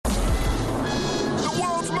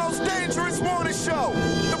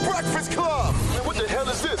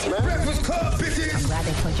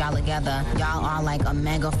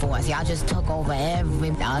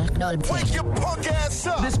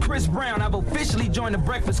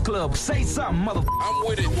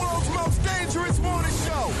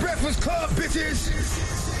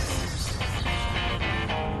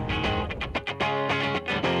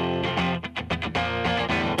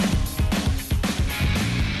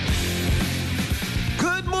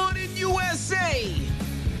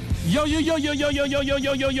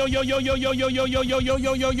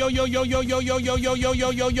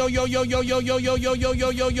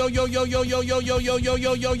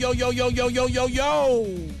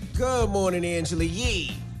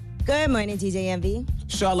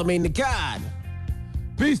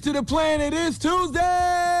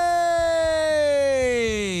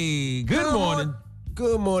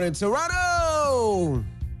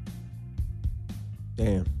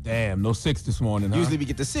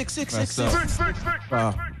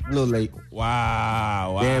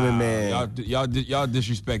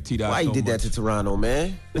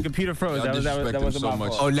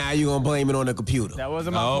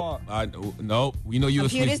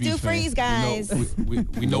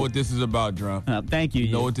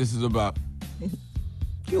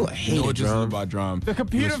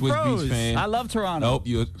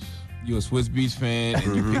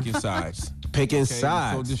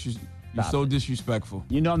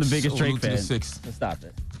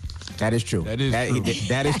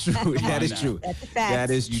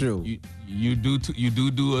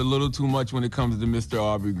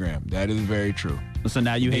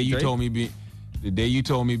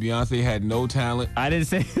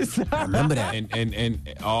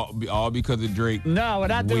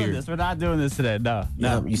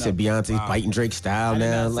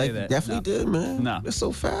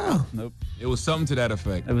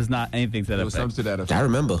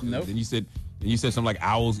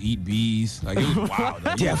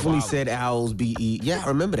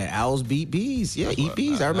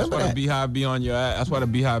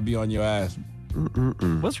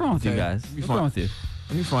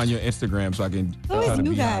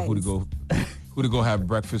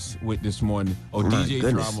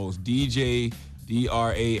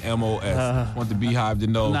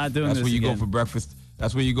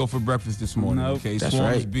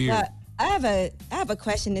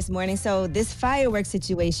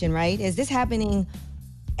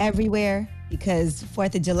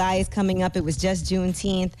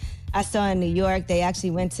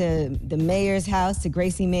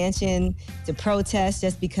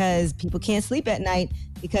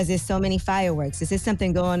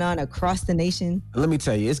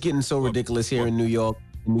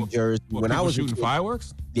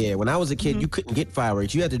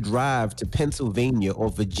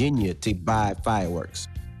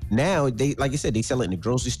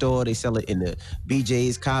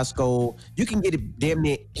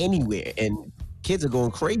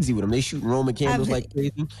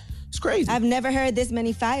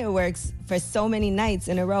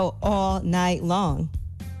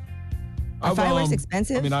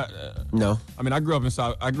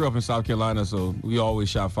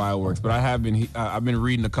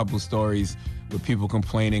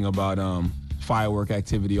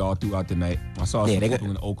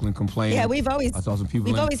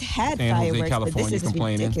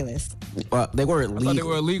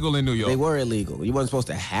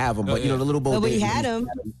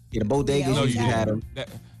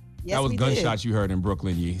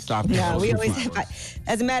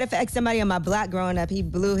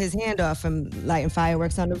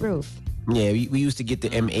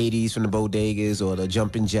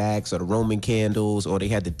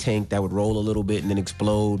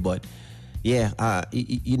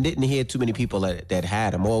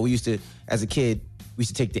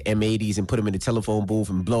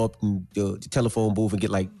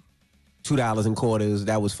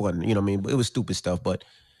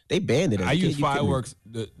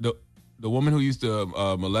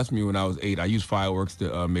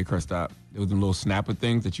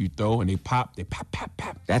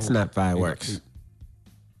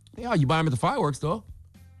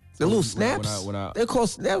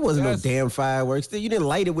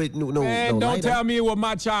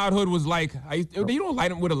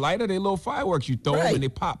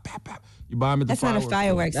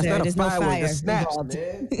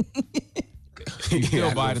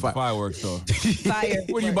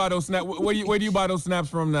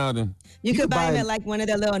You could buy them at like one of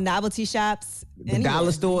the little novelty shops. The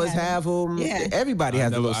dollar stores have them. Yeah. Everybody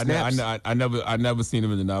has the little snaps. I never seen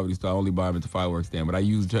them in the novelty store. I only buy them at the fireworks stand. But I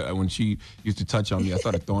used her when she used to touch on me. I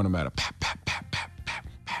started throwing them at her. Pap, pap, pap, pap, pap,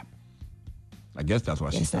 pap. I guess that's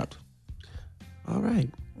why she stopped. All right.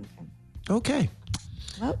 Okay.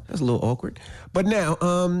 Well, that's a little awkward. But now,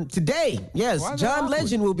 today, yes, John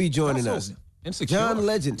Legend will be joining us. Insecure. John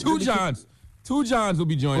Legend. Two Johns will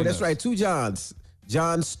be joining us. Oh, that's right. Two Johns.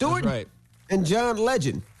 John Stewart right. and John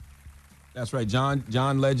Legend. That's right. John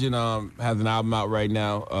Legend has an album out right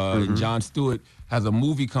now. And John Stewart has a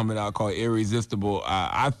movie coming out called Irresistible.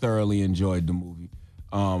 I thoroughly enjoyed the movie.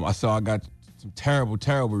 I got some terrible,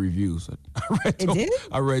 terrible reviews.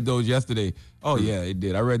 I read those yesterday. Oh, yeah, it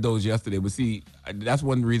did. I read those yesterday. But see, that's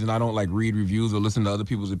one reason I don't like read reviews or listen to other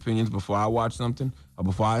people's opinions before I watch something or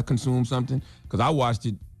before I consume something. Because I watched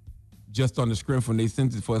it just on the script when they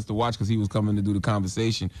sent it for us to watch because he was coming to do the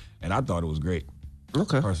conversation. And I thought it was great.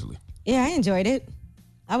 Okay. Personally. Yeah, I enjoyed it.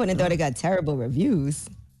 I wouldn't have thought it got terrible reviews.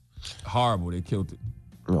 Horrible. They killed it.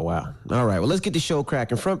 Oh, wow. All right. Well, let's get the show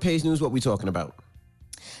cracking. Front page news, what we talking about?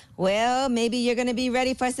 Well, maybe you're going to be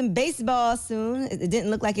ready for some baseball soon. It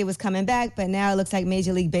didn't look like it was coming back, but now it looks like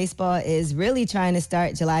Major League Baseball is really trying to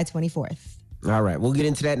start July 24th. All right. We'll get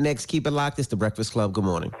into that next. Keep it locked. It's The Breakfast Club. Good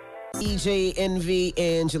morning. EJ, Envy,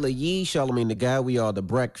 Angela Yee, Charlamagne the Guy. We are The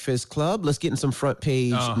Breakfast Club. Let's get in some front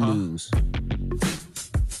page news.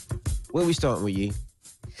 Where we starting with, Yee?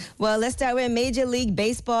 Well, let's start with Major League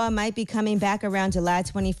Baseball might be coming back around July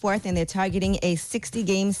 24th, and they're targeting a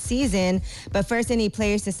 60-game season. But first, they need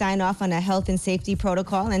players to sign off on a health and safety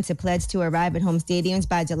protocol and to pledge to arrive at home stadiums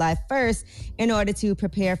by July 1st in order to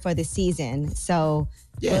prepare for the season. So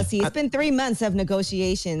we'll see. It's been 3 months of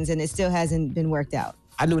negotiations, and it still hasn't been worked out.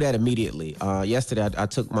 I knew that immediately. Yesterday, I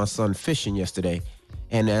took my son fishing yesterday,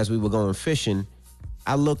 and as we were going fishing,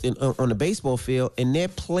 I looked on the baseball field, and they're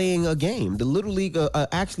playing a game. The Little League are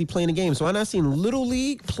actually playing a game. So when I seen Little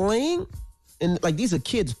League playing, and like these are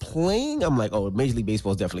kids playing, I'm like, oh, Major League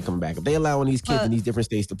Baseball is definitely coming back. If they allowing these kids in these different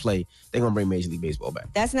states to play, they're going to bring Major League Baseball back.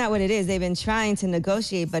 That's not what it is. They've been trying to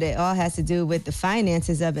negotiate, but it all has to do with the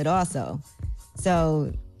finances of it also.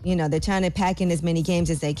 So, they're trying to pack in as many games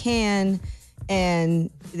as they can. And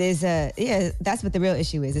that's what the real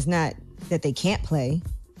issue is. It's not that they can't play.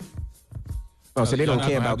 Oh, so they don't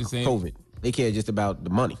care about COVID. They care just about the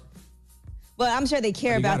money. Well, I'm sure they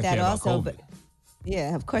care about that also. But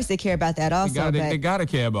yeah, of course they care about that also. They got to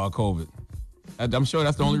care about COVID. I'm sure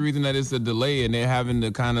that's the only reason that it's a delay and they're having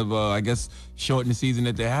to kind of, shorten the season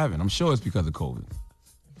that they're having. I'm sure it's because of COVID.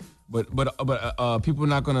 But people are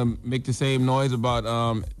not going to make the same noise about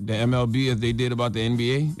the MLB as they did about the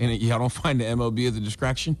NBA. And y'all don't find the MLB as a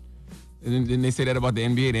distraction? And then they say that about the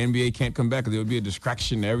NBA. The NBA can't come back because it would be a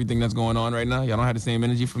distraction to everything that's going on right now. Y'all don't have the same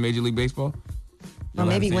energy for Major League Baseball? Well,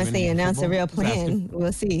 maybe once they announce a real plan,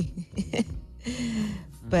 we'll see.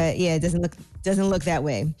 But yeah, it doesn't look that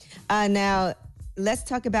way. Now, let's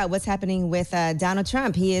talk about what's happening with Donald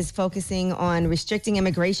Trump. He is focusing on restricting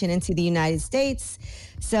immigration into the United States.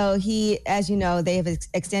 So he, as you know, they have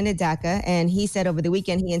extended DACA, and he said over the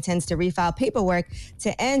weekend he intends to refile paperwork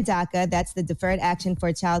to end DACA. That's the Deferred Action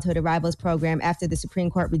for Childhood Arrivals program, after the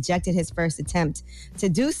Supreme Court rejected his first attempt to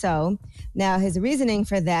do so. Now, his reasoning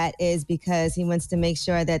for that is because he wants to make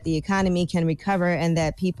sure that the economy can recover and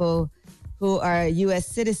that people who are U.S.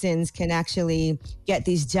 citizens can actually get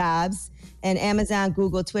these jobs. And Amazon,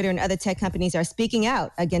 Google, Twitter, and other tech companies are speaking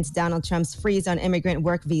out against Donald Trump's freeze on immigrant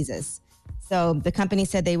work visas. So the company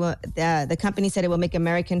said it will make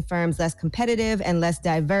American firms less competitive and less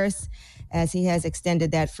diverse, as he has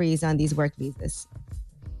extended that freeze on these work visas.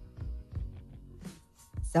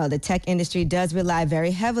 So the tech industry does rely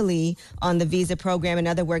very heavily on the visa program and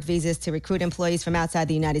other work visas to recruit employees from outside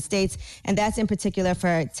the United States, and that's in particular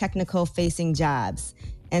for technical-facing jobs.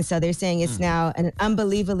 And so they're saying it's now an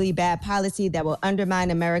unbelievably bad policy that will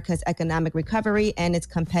undermine America's economic recovery and its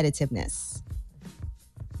competitiveness.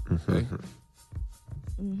 Okay.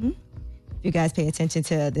 If you guys pay attention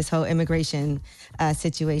to this whole immigration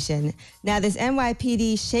situation. Now, this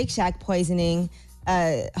NYPD Shake Shack poisoning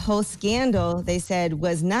whole scandal, they said,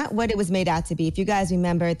 was not what it was made out to be. If you guys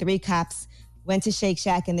remember, 3 cops went to Shake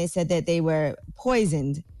Shack and they said that they were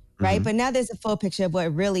poisoned. Right. But now there's a full picture of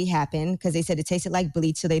what really happened, because they said it tasted like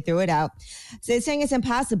bleach, so they threw it out. So they're saying it's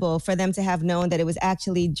impossible for them to have known that it was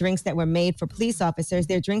actually drinks that were made for police officers.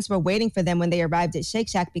 Their drinks were waiting for them when they arrived at Shake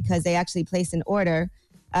Shack because they actually placed an order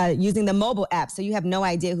using the mobile app. So you have no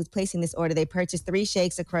idea who's placing this order. They purchased 3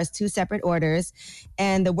 shakes across 2 separate orders,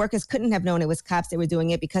 and the workers couldn't have known it was cops that were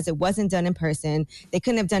doing it because it wasn't done in person. They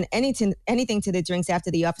couldn't have done anything to the drinks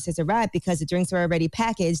after the officers arrived because the drinks were already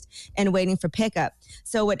packaged and waiting for pickup.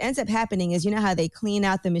 So what ends up happening is, you know how they clean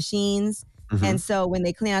out the machines? And so when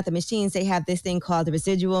they clean out the machines, they have this thing called the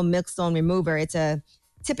residual milkstone remover. It's a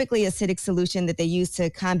typically acidic solution that they use to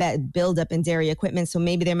combat buildup in dairy equipment. So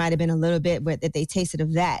maybe there might have been a little bit that they tasted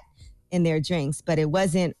of that in their drinks, but it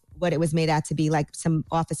wasn't what it was made out to be. Like, some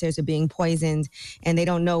officers are being poisoned, and they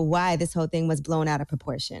don't know why this whole thing was blown out of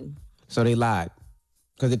proportion. So they lied.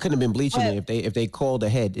 Because it couldn't have been bleaching it if they called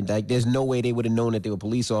ahead. Like, there's no way they would have known that they were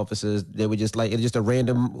police officers. They were just like, it's just a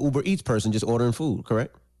random Uber Eats person just ordering food,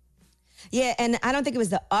 correct? Yeah, and I don't think it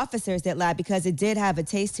was the officers that lied, because it did have a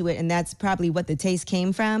taste to it, and that's probably what the taste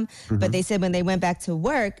came from. But they said when they went back to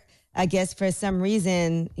work, I guess for some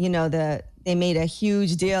reason, they made a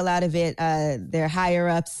huge deal out of it, their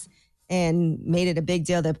higher-ups, and made it a big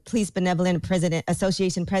deal. The Police Benevolent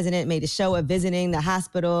Association president made a show of visiting the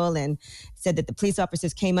hospital and said that the police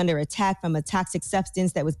officers came under attack from a toxic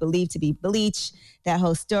substance that was believed to be bleach. That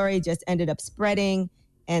whole story just ended up spreading.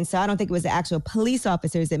 And so I don't think it was the actual police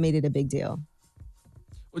officers that made it a big deal.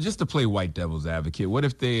 Well, just to play white devil's advocate, what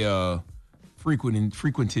if they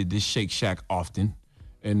frequented this Shake Shack often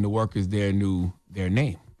and the workers there knew their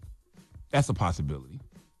name? That's a possibility.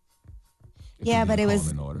 Yeah, but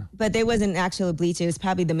there wasn't actual bleach. It was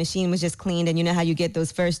probably the machine was just cleaned, and you know how you get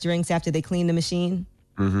those first drinks after they clean the machine?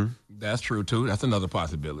 That's true, too. That's another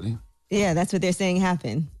possibility. Yeah, that's what they're saying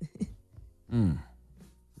happened.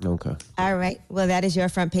 Okay. All right. Well, that is your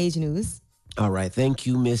front page news. All right. Thank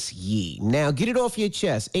you, Miss Yee. Now, get it off your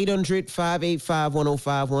chest.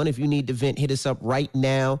 800-585-1051. If you need to vent, hit us up right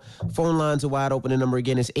now. Phone lines are wide open. The number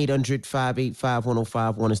again is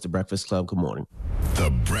 800-585-1051. It's The Breakfast Club. Good morning. The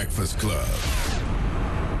Breakfast Club.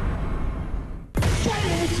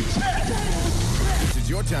 This is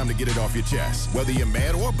your time to get it off your chest, whether you're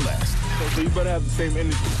mad or blessed. So you better have the same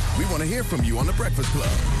energy. We want to hear from you on The Breakfast Club.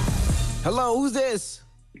 Hello, who's this?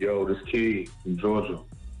 Yo, this Key from Georgia.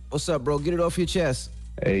 What's up, bro? Get it off your chest.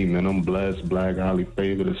 Hey, man, I'm blessed, black, highly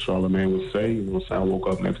favored, as Charlamagne would say. You know what I'm saying? I woke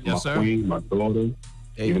up next to my queen, my daughter,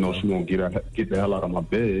 even though she won't get the hell out of my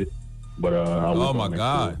bed. But I woke Oh, my up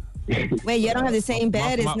God. Wait, you don't have the same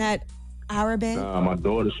bed? It's not our bed? My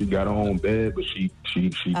daughter, she got her own bed, but she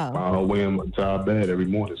found her way into our bed every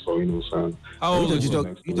morning. So, you know what I'm saying? Oh, you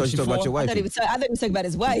thought you talking about your wife. I thought he was talking about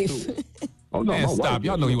his wife. Oh, no, Man, my stop. wife,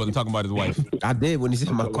 Y'all know he wasn't talking about his wife. I did when he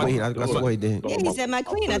said my queen. I swear he did. Yeah, he said my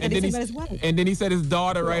queen. I thought he said about his wife. And then he said his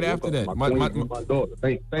daughter right after that. My daughter.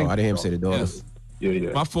 Thank I didn't hear him say the daughter. Yes.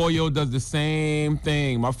 Yeah. My 4-year-old does the same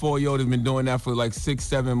thing. My 4-year-old has been doing that for like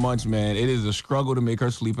 6-7 months, man. It is a struggle to make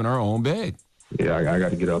her sleep in her own bed. Yeah, I got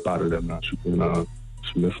to get up out of that now. She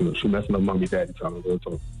messing up mommy daddy time.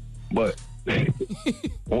 But I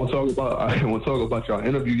want to talk about y'all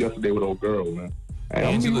interview yesterday with old girl, man. Hey,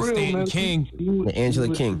 Angela Stanton King. Angela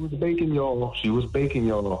King. She was baking y'all. She was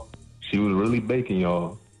really baking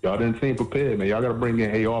y'all. Y'all didn't seem prepared, man. Y'all got to bring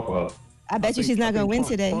in AR for her. I bet you she's not going to win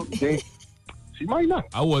today. She might not.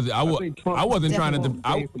 I wasn't trying to debate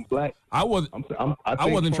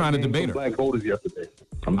her. Black voters yesterday.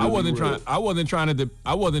 I wasn't trying to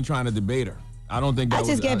debate her. I don't think that I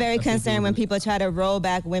just get very concerned when people try to roll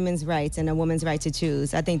back women's rights and a woman's right to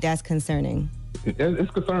choose. I think that's concerning. It's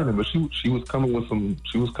concerning, but she was coming with some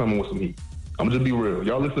heat. I'm just be real.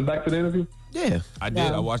 Y'all listen back to the interview? Yeah, I did.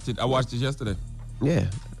 No. I watched it yesterday. yeah.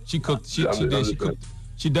 She cooked. She definitely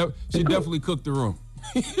cooked the room.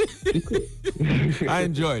 I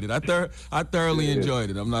enjoyed it. I thoroughly enjoyed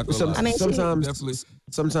it. I'm not gonna lie. I mean,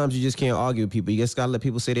 Sometimes you just can't argue with people. You just gotta let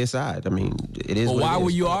people say their side. I mean, it is. Well, what why it is. were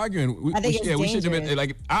you arguing? I think it's we should have been dangerous.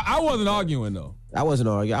 like. I wasn't arguing though. I wasn't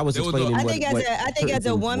arguing. I was explaining. I think what as a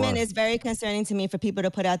certain woman, things were. it's very concerning to me for people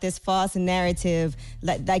to put out this false narrative.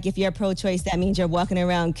 Like if you're pro-choice, that means you're walking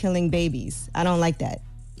around killing babies. I don't like that.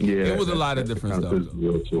 Yeah. It was a lot of different stuff.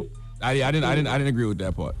 I didn't agree with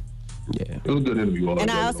that part. Yeah. It was a good interview. And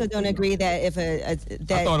I also don't agree that if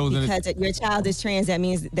because your child is trans, that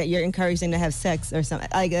means that you're encouraging them to have sex or something.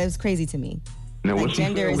 Like, that was crazy to me. Now, Like, what she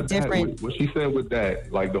gender said is with that- different. what she said with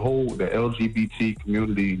that, like the LGBT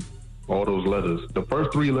community, all those letters, the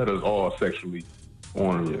first 3 letters are sexually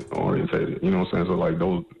orientated. You know what I'm saying? So like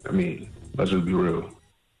those, I mean, let's just be real.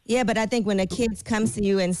 Yeah, but I think when a kid comes to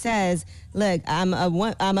you and says, "Look, I'm a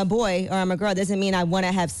boy or I'm a girl," doesn't mean I want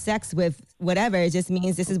to have sex with whatever. It just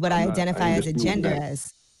means this is what I identify as a gender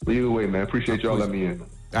as. But either way, man, appreciate y'all letting me in. All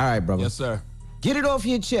right, brother. Yes, sir. Get it off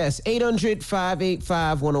your chest.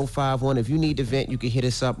 800-585-1051. If you need to vent, you can hit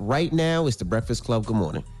us up right now. It's The Breakfast Club. Good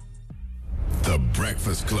morning. The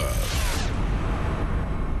Breakfast Club.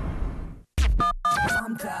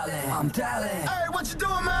 I'm dialing. Hey, what you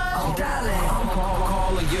doing, man? I'm dialing. I'm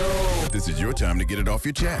calling you. This is your time to get it off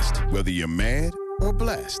your chest, whether you're mad or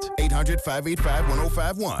blessed.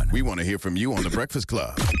 800-585-1051. We want to hear from you on The Breakfast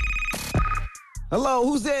Club. Hello,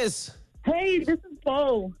 who's this? Hey, this is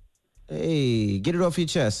Bo. Hey, get it off your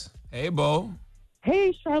chest. Hey, Bo.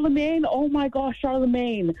 Hey, Charlemagne. Oh, my gosh,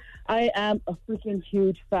 Charlemagne. I am a freaking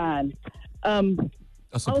huge fan. A I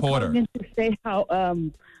was supporter. calling in to say how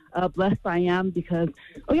blessed I am because,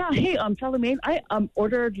 hey, Charlemagne, I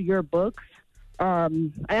ordered your books. I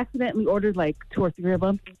accidentally ordered like 2 or 3 of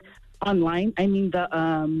them online. I mean the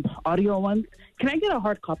audio ones. Can I get a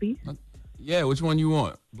hard copy? Yeah, which one you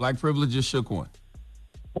want? Black Privilege or Shook One?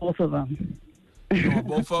 Both of them. You want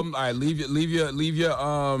both of them? All right, leave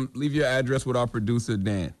your address with our producer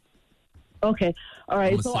Dan. Okay. All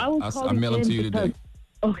right. So I was I'll calling mail them in to you because, today.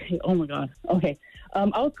 Okay. Oh my God. Okay. I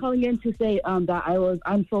was calling in to say that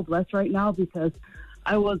I'm so blessed right now because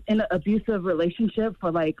I was in an abusive relationship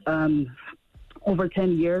for like over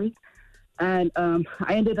 10 years, and I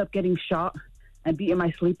ended up getting shot and beat in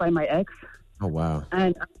my sleep by my ex. Oh, wow.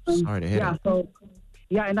 And Sorry to hear that.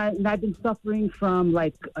 And I've been suffering from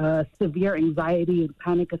like severe anxiety and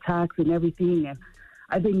panic attacks and everything, and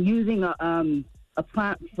I've been using a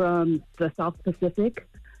plant from the South Pacific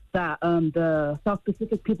that the South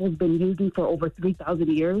Pacific people have been using for over 3,000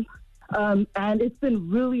 years. And it's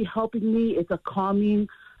been really helping me. It's a calming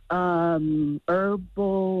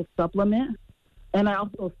herbal supplement. And I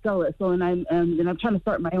also sell it. So, and I'm trying to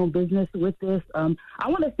start my own business with this. I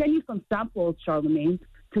want to send you some samples, Charlemagne,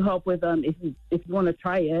 to help with if you want to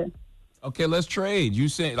try it. Okay, let's trade. You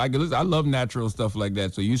send listen, I love natural stuff like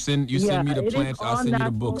that. So you send me the plants. I'll send you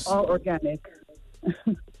the books. All organic.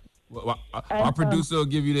 Well, our producer will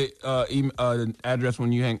give you the address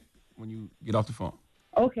when you get off the phone.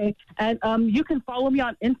 Okay, and you can follow me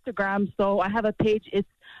on Instagram. So I have a page. It's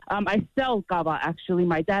I sell kava. Actually,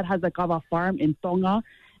 my dad has a kava farm in Tonga.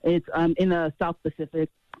 It's in the South Pacific,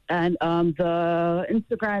 and the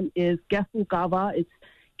Instagram is Gefu Kava. It's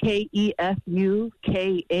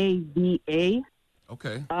KEFUKAVA.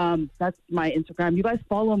 Okay. That's my Instagram. You guys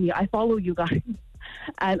follow me. I follow you guys.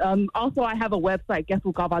 And also, I have a website,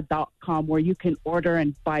 gefukava.com, where you can order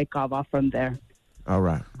and buy kava from there. All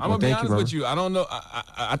right. I'm going to be honest with you. I don't know.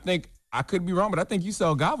 I think I could be wrong, but I think you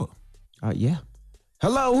sell kava. Yeah.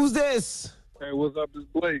 Hello, who's this? Hey, what's up? This is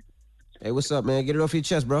Blake. Hey, what's up, man? Get it off your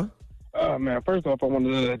chest, bro. Man, first off, I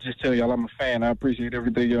wanted to just tell y'all I'm a fan. I appreciate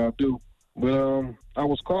everything y'all do. But I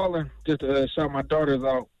was calling just to shout my daughters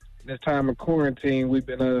out. This time of quarantine, we've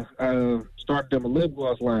been started them a lip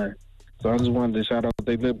gloss line. So I just wanted to shout out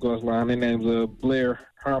their lip gloss line. Their name's Blair,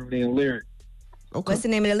 Harmony, and Lyric. Okay. What's the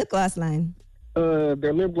name of the lip gloss line?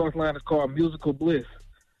 Their lip gloss line is called Musical Bliss.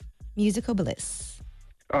 Musical Bliss.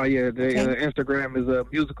 Oh, yeah. Their Okay. Instagram is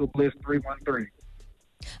Musical Bliss 313.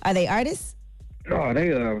 Are they artists? No,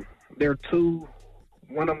 they're 2.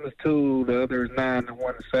 One of them is 2, the other is 9, and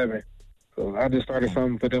one is 7. So I just started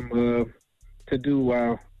something for them to do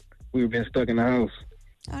while we've been stuck in the house.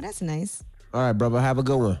 Oh, that's nice. All right, brother. Have a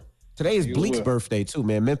good one. Today is You Bleak's will. birthday, too,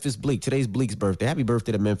 man. Memphis Bleak. Today's Bleak's birthday. Happy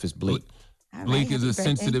birthday to Memphis Bleak. All Bleak right, is happy a birthday.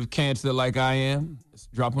 sensitive cancer like I am.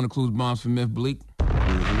 Drop on the clues bombs for Myth Bleak.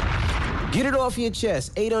 Get it off your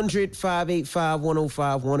chest.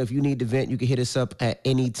 800-585-1051. If you need to vent, you can hit us up at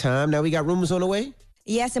any time. Now, we got rumors on the way.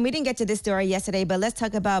 Yes, and we didn't get to this story yesterday, but let's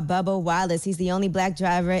talk about Bubba Wallace. He's the only black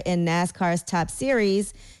driver in NASCAR's top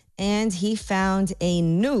series, and he found a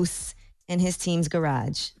noose in his team's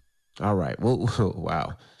garage. All right. Well,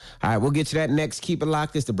 wow. All right, we'll get to that next. Keep it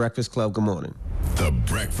locked. It's The Breakfast Club. Good morning. The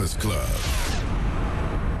Breakfast Club.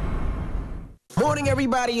 Morning,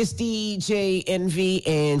 everybody. It's DJ NV,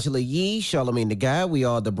 Angela Yee, Charlemagne the Guy. We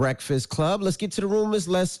are The Breakfast Club. Let's get to the rumors.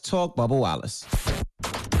 Let's talk Bubba Wallace.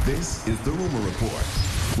 This is the Rumor Report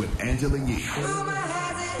with Angela Yee. On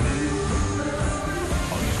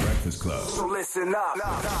The Breakfast Club. So listen up.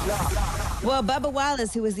 Well, Bubba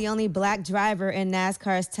Wallace, who was the only black driver in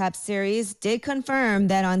NASCAR's top series, did confirm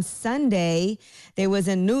that on Sunday there was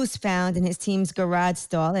a noose found in his team's garage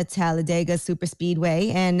stall at Talladega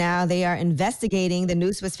Superspeedway, and now they are investigating. The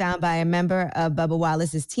noose was found by a member of Bubba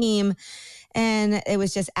Wallace's team, and it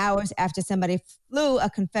was just hours after somebody flew a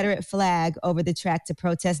Confederate flag over the track to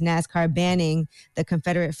protest NASCAR banning the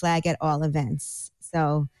Confederate flag at all events.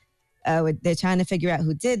 So they're trying to figure out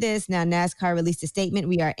who did this. Now, NASCAR released a statement.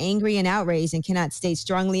 We are angry and outraged and cannot state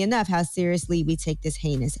strongly enough how seriously we take this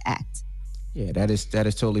heinous act. Yeah, that is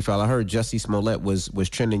totally foul. I heard Jussie Smollett was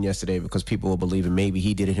trending yesterday because people were believing maybe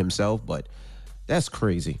he did it himself, but that's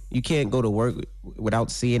crazy. You can't go to work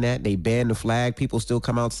without seeing that. They ban the flag. People still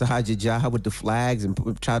come outside your job with the flags and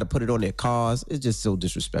try to put it on their cars. It's just so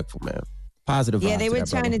disrespectful, man. Positive. Yeah, they were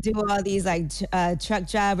trying to do all these like truck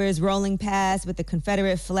drivers rolling past with the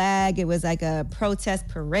Confederate flag. It was like a protest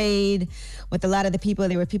parade with a lot of the people.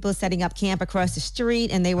 There were people setting up camp across the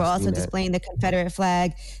street, and they were also displaying the Confederate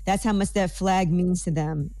flag. That's how much that flag means to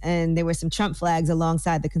them. And there were some Trump flags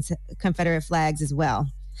alongside the Confederate flags as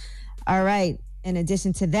well. All right. In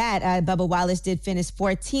addition to that, Bubba Wallace did finish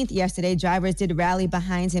 14th yesterday. Drivers did rally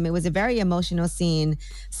behind him. It was a very emotional scene.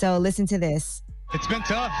 So listen to this. It's been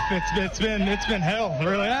tough. It's been hell.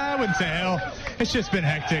 Really, I wouldn't say hell. It's just been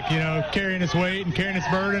hectic, carrying his weight and carrying his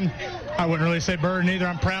burden. I wouldn't really say burden either.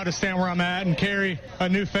 I'm proud to stand where I'm at and carry a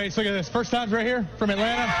new face. Look at this. First time right here from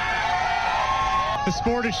Atlanta. The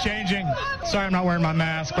sport is changing. Sorry I'm not wearing my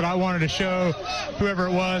mask, but I wanted to show whoever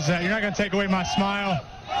it was that you're not going to take away my smile.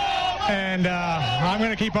 And I'm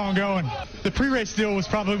going to keep on going. The pre-race deal was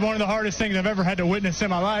probably one of the hardest things I've ever had to witness in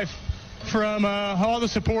my life. From all the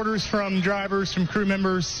supporters, from drivers, from crew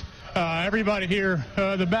members, everybody here,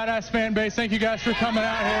 the badass fan base. Thank you guys for coming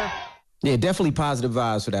out here. Yeah, definitely positive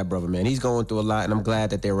vibes for that brother, man. He's going through a lot, and I'm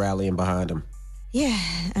glad that they're rallying behind him.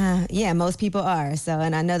 Yeah, most people are. So,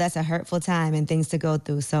 and I know that's a hurtful time and things to go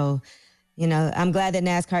through. So, I'm glad that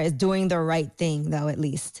NASCAR is doing the right thing, though, at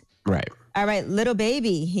least. Right. All right, little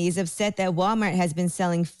baby. He's upset that Walmart has been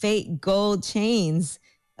selling fake gold chains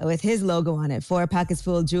with his logo on it, 4 pockets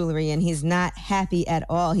full of jewelry, and he's not happy at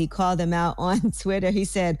all. He called them out on Twitter. He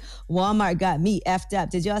said, Walmart got me effed up.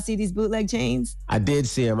 Did y'all see these bootleg chains? I did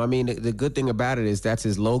see him. I mean, the good thing about it is that's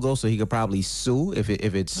his logo, so he could probably sue if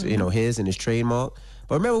it's his and his trademark.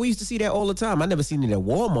 But remember, we used to see that all the time. I never seen it at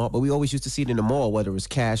Walmart, but we always used to see it in the mall, whether it was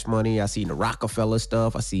Cash Money. I seen the Rockefeller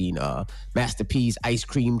stuff. I seen Master P's ice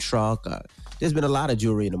cream truck. There's been a lot of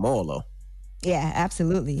jewelry in the mall, though. Yeah,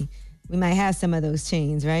 absolutely. We might have some of those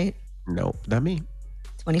chains, right? Nope, not me.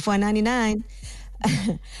 $24.99.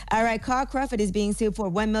 All right, Carl Crawford is being sued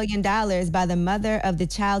for $1 million by the mother of the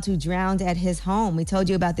child who drowned at his home. We told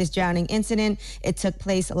you about this drowning incident. It took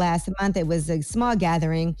place last month. It was a small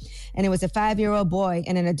gathering, and it was a 5-year-old boy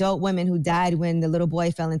and an adult woman who died when the little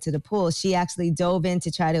boy fell into the pool. She actually dove in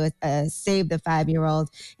to try to save the 5-year-old,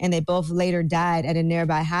 and they both later died at a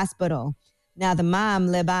nearby hospital. Now, the mom,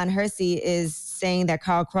 LeBon Hersey, is saying that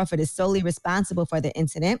Carl Crawford is solely responsible for the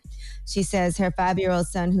incident. She says her 5-year-old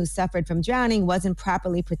son who suffered from drowning wasn't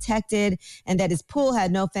properly protected and that his pool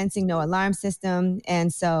had no fencing, no alarm system.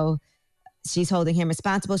 And so she's holding him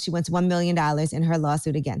responsible. She wants $1 million in her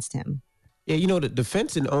lawsuit against him. Yeah, the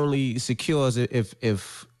fencing only secures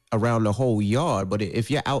if around the whole yard. But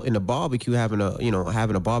if you're out in a barbecue having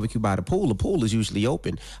a barbecue by the pool is usually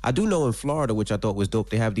open. I do know in Florida, which I thought was dope,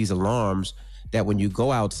 they have these alarms that when you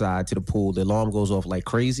go outside to the pool, the alarm goes off like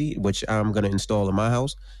crazy, which I'm going to install in my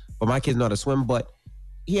house. But my kids know how to swim, but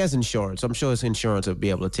he has insurance. I'm sure his insurance will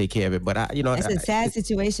be able to take care of it. But it's a sad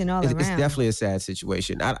situation all around. It's definitely a sad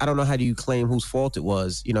situation. I don't know, how do you claim whose fault it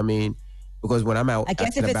was? You know what I mean? Because when I'm out, I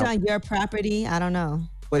guess if it's on your property, I don't know.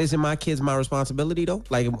 But isn't my kids my responsibility though?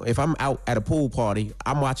 Like if I'm out at a pool party,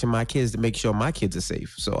 I'm watching my kids to make sure my kids are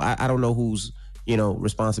safe. So I don't know whose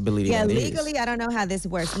responsibility that is. Legally, I don't know how this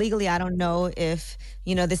works. Legally, I don't know if,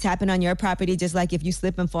 this happened on your property, just like if you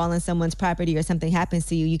slip and fall on someone's property or something happens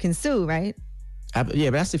to you, you can sue, right? Yeah,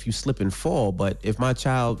 but that's if you slip and fall. But if my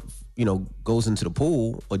child, goes into the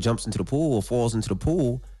pool or jumps into the pool or falls into the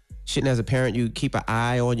pool, shouldn't as a parent you keep an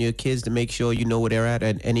eye on your kids to make sure you know where they're at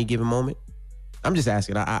any given moment? I'm just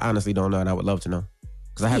asking. I honestly don't know, and I would love to know.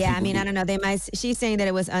 I don't know. She's saying that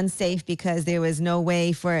it was unsafe because there was no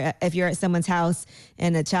way for if you're at someone's house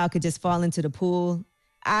and a child could just fall into the pool.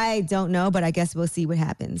 I don't know, but I guess we'll see what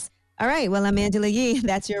happens. All right. Well, I'm Angela Yee.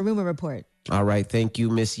 That's your rumor report. All right. Thank you,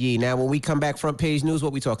 Miss Yee. Now, when we come back, front page news,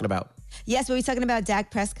 what we talking about? Yes, we'll be talking about Dak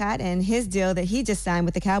Prescott and his deal that he just signed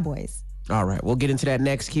with the Cowboys. All right. We'll get into that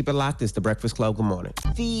next. Keep it locked. It's The Breakfast Club. Good morning.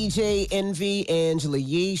 VJ, Envy, Angela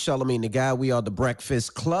Yee, Charlamagne the Guy. We are The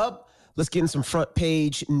Breakfast Club. Let's get in some front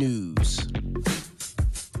page news.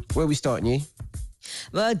 Where are we starting, Yee?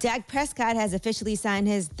 Well, Dak Prescott has officially signed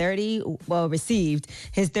received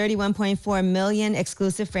his $31.4 million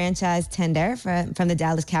exclusive franchise tender from the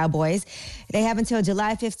Dallas Cowboys. They have until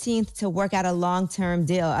July 15th to work out a long-term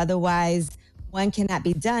deal. Otherwise, one cannot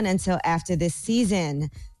be done until after this season.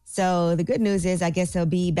 So the good news is, I guess he'll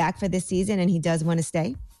be back for this season, and he does want to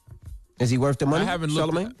stay. Is he worth the money? I haven't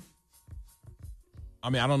looked. I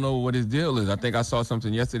don't know what his deal is. I think I saw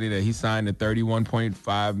something yesterday that he signed a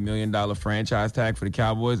 $31.5 million franchise tag for the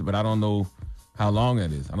Cowboys, but I don't know how long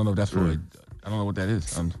that is. I don't know if that's for. I don't know what that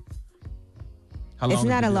is. How long? It's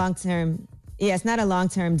not a long-term. Yeah, it's not a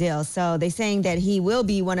long-term deal. So they're saying that he will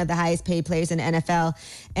be one of the highest-paid players in the NFL,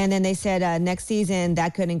 and then they said next season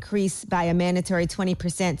that could increase by a mandatory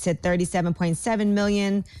 20% to $37.7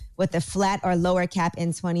 million, with a flat or lower cap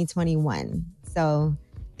in 2021. So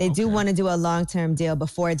they do want to do a long-term deal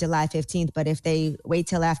before July 15th, but if they wait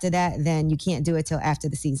till after that, then you can't do it till after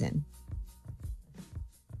the season.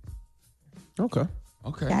 Okay.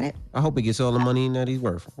 Got it? I hope he gets all the money that he's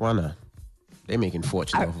worth. Why not? They're making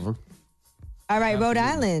fortune off of him. All right, Rhode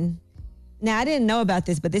Island. Now, I didn't know about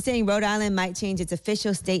this, but they're saying Rhode Island might change its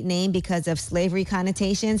official state name because of slavery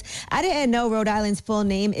connotations. I didn't know Rhode Island's full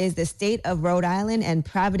name is the State of Rhode Island and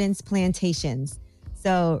Providence Plantations.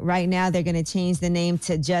 So right now they're going to change the name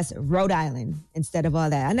to just Rhode Island instead of all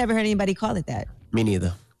that. I never heard anybody call it that. Me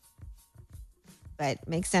neither. But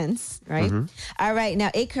makes sense, right? All right.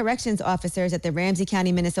 Now, 8 corrections officers at the Ramsey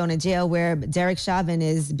County, Minnesota jail, where Derek Chauvin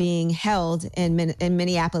is being held in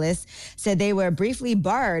Minneapolis, said they were briefly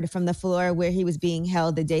barred from the floor where he was being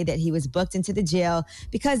held the day that he was booked into the jail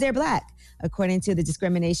because they're Black, according to the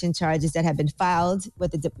discrimination charges that have been filed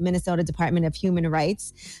with the Minnesota Department of Human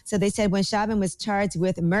Rights. So they said when Chauvin was charged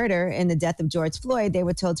with murder in the death of George Floyd, they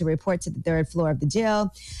were told to report to the 3rd floor of the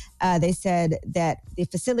jail. They said that the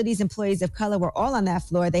facility's employees of color were all on that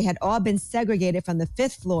floor. They had all been segregated from the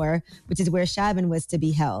 5th floor, which is where Chauvin was to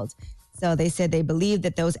be held. So they said they believed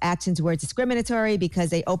that those actions were discriminatory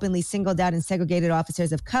because they openly singled out and segregated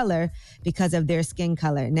officers of color because of their skin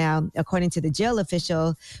color. Now, according to the jail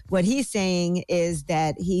official, what he's saying is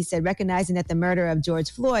that he said, recognizing that the murder of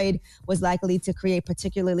George Floyd was likely to create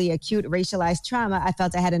particularly acute racialized trauma, I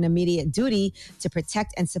felt I had an immediate duty to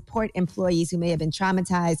protect and support employees who may have been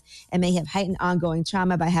traumatized and may have heightened ongoing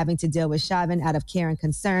trauma by having to deal with Chauvin out of care and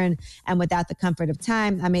concern. And without the comfort of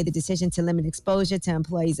time, I made the decision to limit exposure to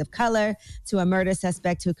employees of color to a murder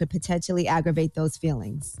suspect who could potentially aggravate those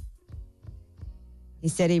feelings. He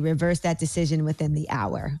said he reversed that decision within the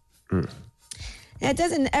hour. It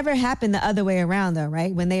doesn't ever happen the other way around, though,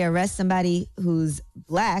 right? When they arrest somebody who's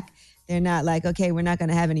Black, they're not like, okay, we're not going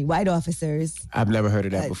to have any white officers. I've never heard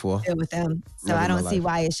of that before. Deal with them. So Never I in my don't see life.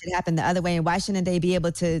 why it should happen the other way. And why shouldn't they be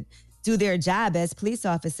able to do their job as police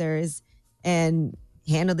officers and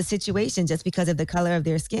handle the situation just because of the color of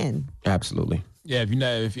their skin? Absolutely. Yeah,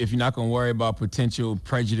 if you're not gonna worry about potential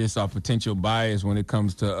prejudice or potential bias when it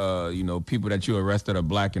comes to people that you arrest that are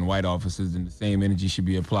Black and white officers, then the same energy should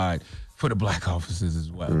be applied for the Black officers as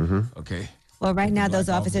well. Okay. Well, right now those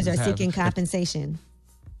officers are officers seeking have- compensation.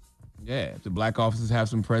 Yeah, if the Black officers have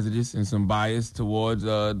some prejudice and some bias towards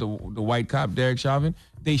the white cop Derek Chauvin,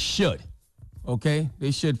 they should. Okay, they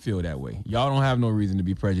should feel that way. Y'all don't have no reason to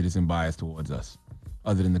be prejudiced and biased towards us,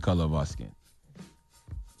 other than the color of our skin.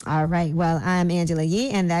 All right. Well, I'm Angela Yee,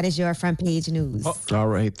 and that is your front page news. All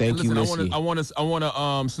right. Thank you, Listen, Miss I want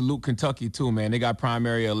to salute Kentucky too, man. They got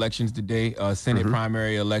primary elections today, Senate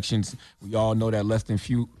primary elections. We all know that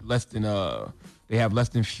they have less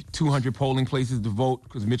than 200 polling places to vote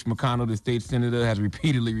because Mitch McConnell, the state senator, has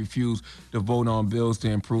repeatedly refused to vote on bills to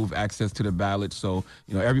improve access to the ballot. So,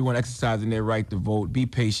 everyone exercising their right to vote. Be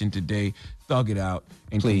patient today. Thug it out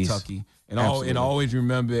in Please. Kentucky. And Absolutely. always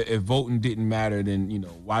remember, if voting didn't matter, then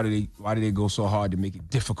why do they go so hard to make it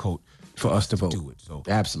difficult For us to vote. do it? So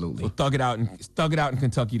Absolutely. so thug it out in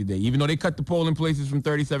Kentucky today. Even though they cut the polling places from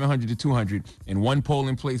 3,700 to 200, and one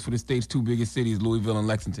polling place for the state's 2 biggest cities, Louisville and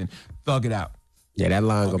Lexington, thug it out. Yeah, that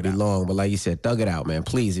line gonna be long, but like you said, thug it out, man.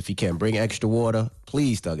 Please, if you can, bring extra water.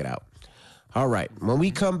 Please thug it out. All right. When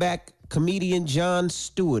we come back, comedian Jon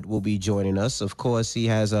Stewart will be joining us. Of course, he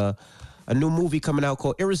has a new movie coming out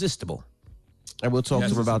called Irresistible. And we'll talk to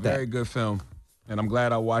him about It's a very that. good film, and I'm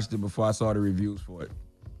glad I watched it before I saw the reviews for it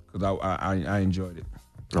because I enjoyed it.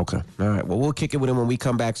 Okay. All right. Well, we'll kick it with him when we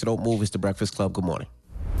come back, so don't move. It's The Breakfast Club. Good morning.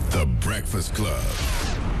 The Breakfast Club.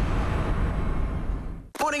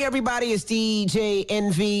 Morning, everybody. It's DJ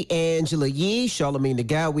Envy, Angela Yee, Charlamagne the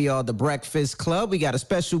Guy. We are The Breakfast Club. We got a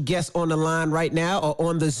special guest on the line right now, or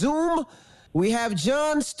on the Zoom. We have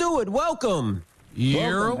Jon Stewart. Welcome.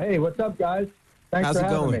 Yeah. Hey, what's up, guys? Thanks How's for it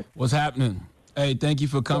having going? me. What's happening? Hey, thank you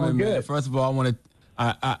for coming, Going man. good. First of all,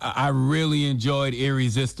 I really enjoyed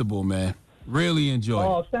Irresistible, man. Really enjoyed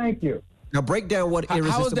Oh, it. thank you. Now, break down what How is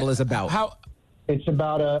Irresistible that- is about. It's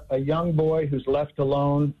about a young boy who's left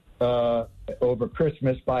alone over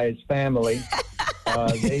Christmas by his family.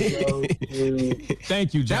 They go to...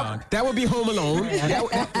 Thank you, John. That would be Home Alone.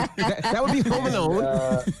 that would be Home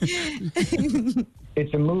Alone.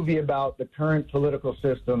 It's a movie about the current political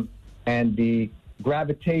system and the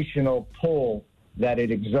gravitational pull that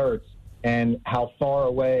it exerts and how far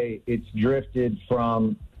away it's drifted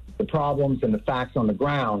from the problems and the facts on the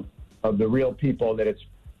ground of the real people that it's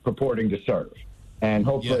purporting to serve. And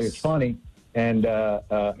hopefully it's funny and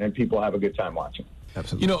people have a good time watching.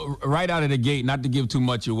 Absolutely. You know, right out of the gate, not to give too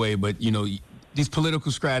much away, but, you know, these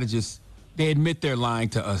political strategists, they admit they're lying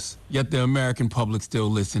to us, yet the American public still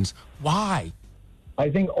listens. Why? I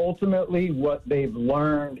think ultimately what they've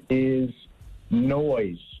learned is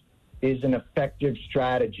noise is an effective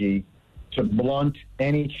strategy to blunt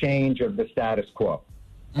any change of the status quo.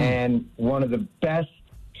 And one of the best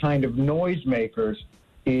kind of noisemakers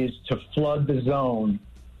is to flood the zone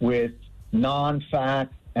with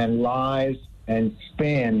non-fact and lies and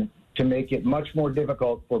spin to make it much more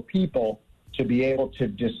difficult for people to be able to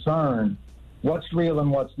discern what's real and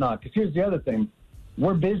what's not. Because here's the other thing.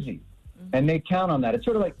 We're busy, and they count on that. It's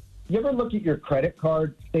sort of like, you ever look at your credit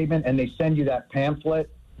card statement and they send you that pamphlet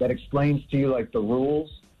that explains to you, like, the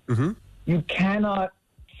rules? Mm-hmm. You cannot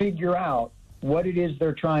figure out what it is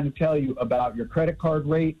they're trying to tell you about your credit card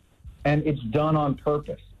rate, and it's done on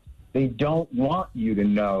purpose. They don't want you to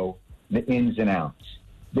know the ins and outs.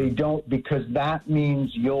 They don't, because that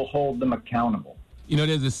means you'll hold them accountable. You know,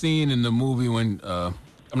 there's a scene in the movie when, I'm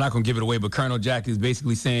not going to give it away, but Colonel Jack is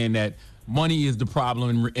basically saying that money is the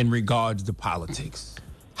problem in regards to politics.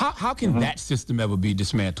 How can that system ever be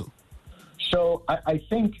dismantled? So I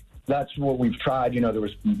think that's what we've tried. You know, there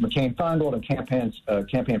was McCain-Feingold and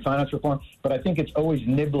campaign finance reform, but I think it's always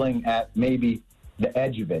nibbling at maybe the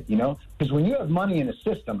edge of it, you know? Because when you have money in a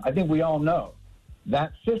system, I think we all know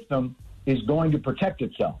that system is going to protect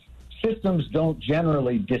itself. Systems don't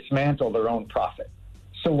generally dismantle their own profit.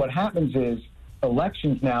 So what happens is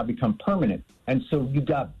elections now become permanent. And so you've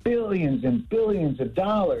got billions and billions of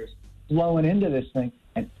dollars flowing into this thing,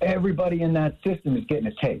 and everybody in that system is getting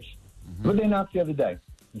a taste. What did they announce the other day?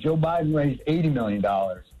 Joe Biden raised $80 million.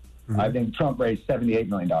 I think Trump raised $78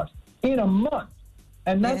 million in a month.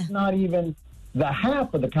 And that's not even the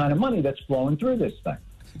half of the kind of money that's flowing through this thing.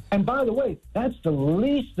 And by the way, that's the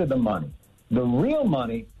least of the money. The real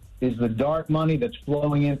money is the dark money that's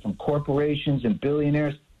flowing in from corporations and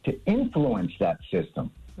billionaires to influence that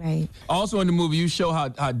system. Right. Also in the movie, you show how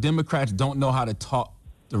Democrats don't know how to talk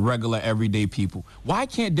to regular, everyday people. Why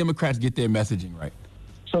can't Democrats get their messaging right?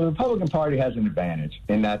 So the Republican Party has an advantage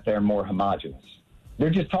in that they're more homogenous. They're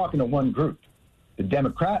just talking to one group. The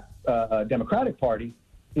Democratic Party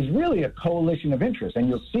is really a coalition of interests, and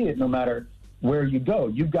you'll see it no matter where you go.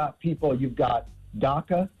 You've got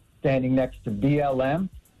DACA standing next to BLM,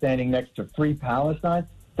 standing next to Free Palestine,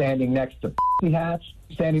 standing next to hats,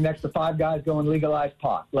 standing next to Five Guys going legalize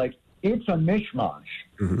pot. Like, it's a mishmash.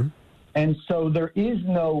 Mm-hmm. And so there is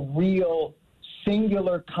no real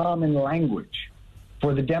singular common language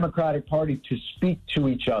for the Democratic Party to speak to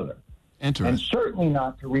each other. And certainly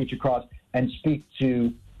not to reach across and speak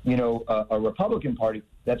to, you know, a Republican Party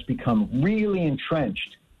that's become really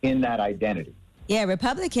entrenched in that identity. Yeah,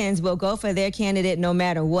 Republicans will go for their candidate no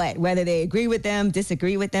matter what, whether they agree with them,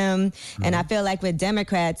 disagree with them. And I feel like with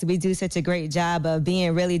Democrats, we do such a great job of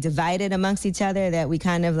being really divided amongst each other that we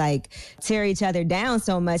kind of like tear each other down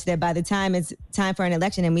so much that by the time it's time for an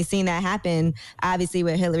election, and we've seen that happen, obviously,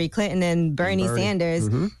 with Hillary Clinton and Bernie Sanders,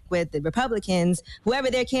 with the Republicans,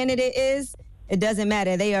 whoever their candidate is, it doesn't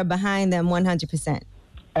matter. They are behind them 100%.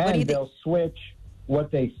 And they'll switch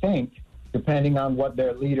what they think depending on what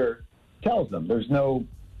their leader tells them. There's no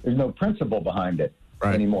principle behind it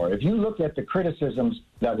anymore. If you look at the criticisms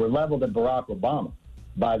that were leveled at Barack Obama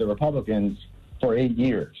by the Republicans for 8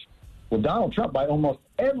 years, well, Donald Trump, by almost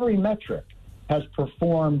every metric, has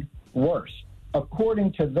performed worse,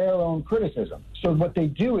 according to their own criticism. So what they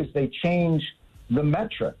do is they change the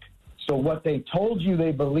metric. So what they told you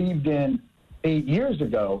they believed in 8 years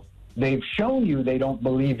ago, they've shown you they don't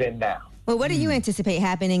believe in now. Well, what do you anticipate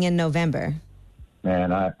happening in November?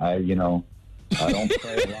 Man, I don't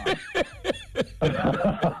pray a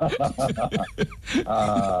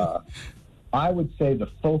lot. I would say the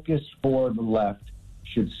focus for the left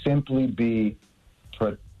should simply be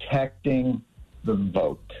protecting the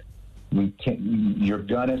vote. You're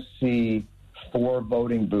going to see 4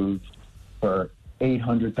 voting booths for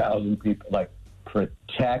 800,000 people. Like,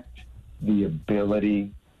 protect the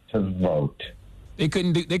ability to vote. They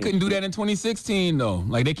couldn't do that in 2016, though.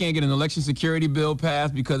 Like, they can't get an election security bill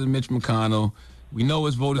passed because of Mitch McConnell. We know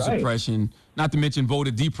it's voter suppression, not to mention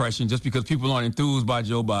voter depression, just because people aren't enthused by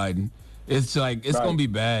Joe Biden. It's like, it's going to be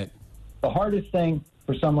bad. The hardest thing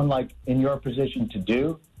for someone like in your position to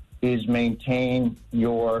do is maintain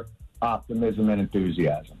your optimism and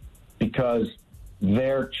enthusiasm, because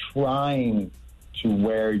they're trying to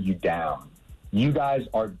wear you down. You guys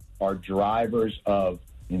are drivers of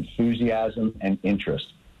enthusiasm, and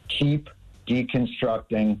interest. Keep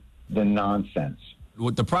deconstructing the nonsense.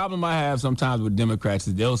 What the problem I have sometimes with Democrats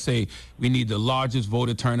is they'll say we need the largest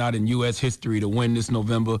voter turnout in U.S. history to win this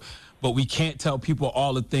November, but we can't tell people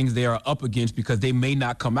all the things they are up against because they may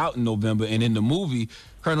not come out in November. And in the movie,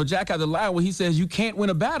 Colonel Jack has a line where he says you can't win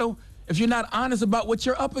a battle if you're not honest about what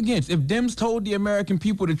you're up against. If Dems told the American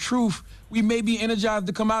people the truth, we may be energized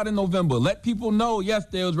to come out in November. Let people know, yes,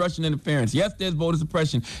 there was Russian interference. Yes, there's voter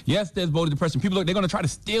suppression. Yes, there's voter suppression. People, they're going to try to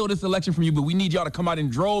steal this election from you, but we need y'all to come out in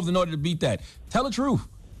droves in order to beat that. Tell the truth.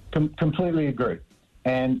 Completely agree.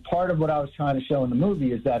 And part of what I was trying to show in the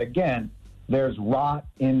movie is that, again, there's rot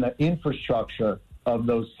in the infrastructure of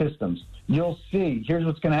those systems. You'll see, here's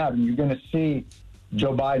what's going to happen. You're going to see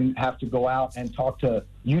Joe Biden have to go out and talk to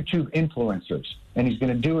YouTube influencers, and he's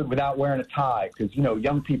going to do it without wearing a tie because, you know,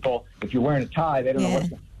 young people, if you're wearing a tie, they don't know what,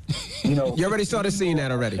 you know. You already started seeing that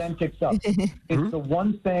already. Authentic stuff. It's the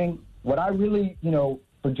one thing, what I really, you know,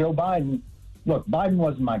 for Joe Biden, look, Biden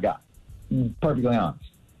wasn't my guy, perfectly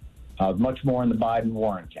honest. I was much more in the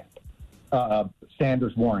Biden-Warren camp,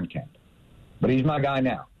 Sanders-Warren camp. But he's my guy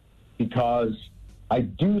now because I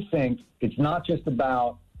do think it's not just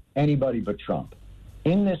about anybody but Trump.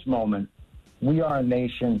 In this moment, we are a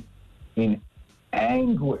nation in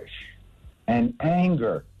anguish and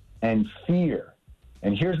anger and fear.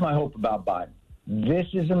 And here's my hope about Biden. This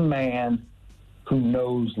is a man who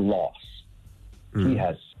knows loss. He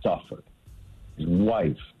has suffered. His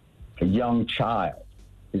wife, a young child,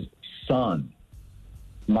 his son.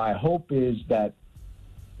 My hope is that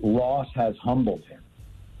loss has humbled him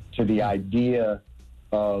to the idea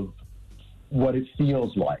of what it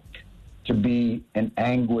feels like to be an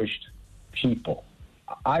anguished people.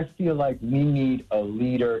 I feel like we need a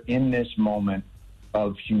leader in this moment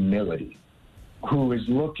of humility who is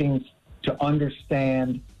looking to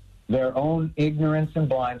understand their own ignorance and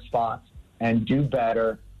blind spots and do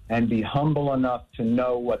better and be humble enough to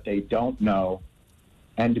know what they don't know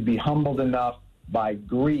and to be humbled enough by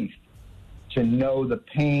grief to know the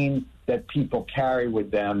pain that people carry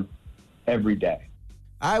with them every day.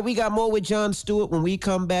 All right, we got more with Jon Stewart. When we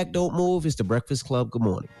come back, don't move. It's The Breakfast Club. Good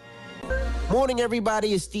morning. Morning,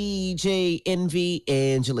 everybody. It's DJ Envy,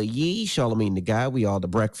 Angela Yee, Charlamagne the Guy. We are The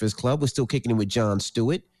Breakfast Club. We're still kicking it with Jon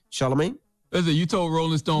Stewart. Charlamagne? Listen, you told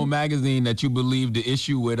Rolling Stone magazine that you believe the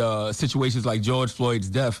issue with situations like George Floyd's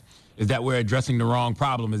death is that we're addressing the wrong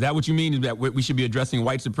problem. Is that what you mean? Is that we should be addressing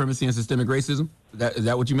white supremacy and systemic racism? Is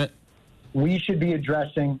that what you meant? We should be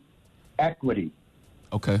addressing equity.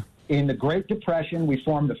 Okay. In the Great Depression, we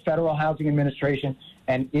formed the Federal Housing Administration,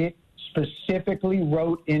 and it specifically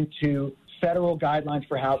wrote into federal guidelines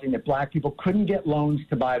for housing that black people couldn't get loans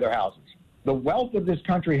to buy their houses. The wealth of this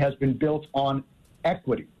country has been built on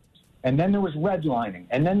equity. And then there was redlining,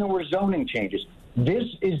 and then there were zoning changes. This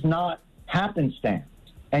is not happenstance.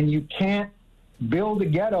 And you can't build a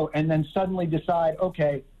ghetto and then suddenly decide,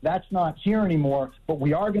 okay, that's not here anymore, but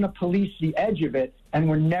we are going to police the edge of it, and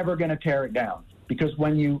we're never going to tear it down. Because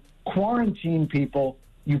when you quarantine people,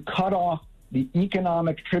 you cut off the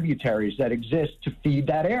economic tributaries that exist to feed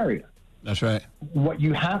that area. That's right. What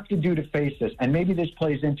you have to do to face this, and maybe this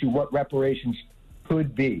plays into what reparations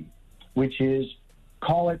could be, which is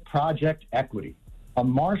call it Project Equity, a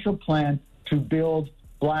Marshall Plan to build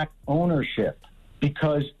black ownership,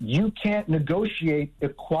 because you can't negotiate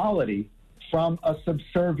equality from a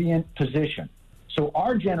subservient position. So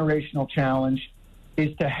our generational challenge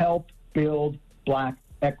is to help build black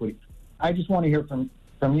equity. I just want to hear from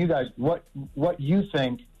you guys what you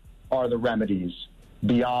think are the remedies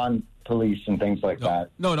beyond police and things like that.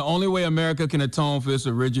 No, the only way America can atone for its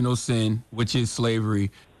original sin, which is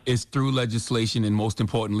slavery, is through legislation and, most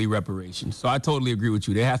importantly, reparations. So I totally agree with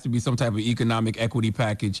you. There has to be some type of economic equity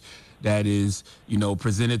package that is,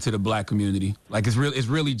 presented to the black community. Like, it's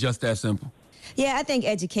really just that simple. Yeah, I think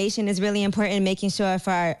education is really important, making sure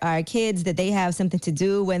for our kids that they have something to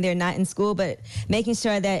do when they're not in school, but making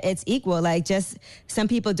sure that it's equal. Like, just some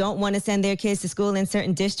people don't want to send their kids to school in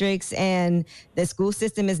certain districts, and the school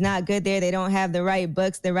system is not good there. They don't have the right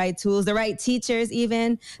books, the right tools, the right teachers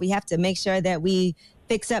even. We have to make sure that we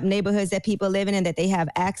fix up neighborhoods that people live in and that they have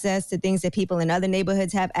access to things that people in other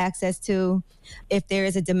neighborhoods have access to. If there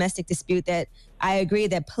is a domestic dispute, that I agree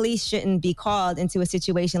that police shouldn't be called into a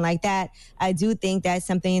situation like that. I do think that's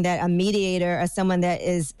something that a mediator or someone that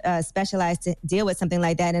is specialized to deal with something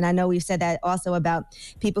like that. And I know we've said that also about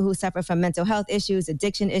people who suffer from mental health issues,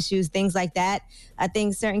 addiction issues, things like that. I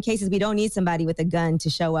think certain cases we don't need somebody with a gun to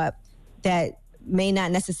show up that may not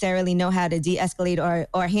necessarily know how to de-escalate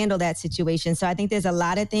or handle that situation. So I think there's a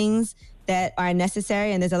lot of things that are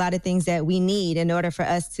necessary, and there's a lot of things that we need in order for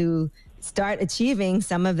us to start achieving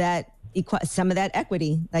some of that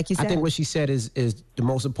equity, like you said. I think what she said is the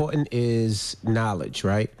most important is knowledge,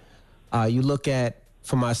 right? You look at,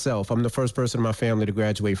 for myself, I'm the first person in my family to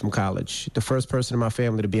graduate from college, the first person in my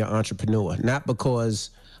family to be an entrepreneur, not because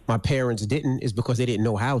my parents didn't, it's because they didn't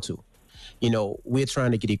know how to. You know, we're trying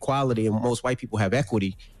to get equality, and most white people have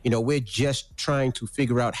equity. You know, we're just trying to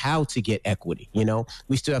figure out how to get equity. You know,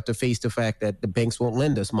 we still have to face the fact that the banks won't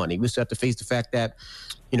lend us money. We still have to face the fact that,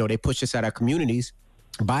 you know, they push us out our communities,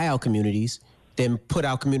 buy our communities, then put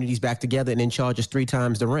our communities back together and then charge us 3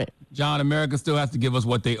 times the rent. John, America still has to give us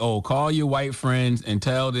what they owe. Call your white friends and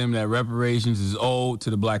tell them that reparations is owed to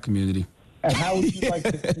the black community. And how would you like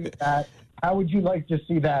to see that? How would you like to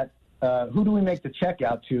see that? Who do we make the check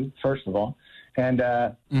out to, first of all? And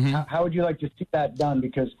how would you like to see that done?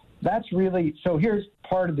 Because that's really, so here's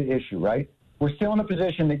part of the issue, right? We're still in a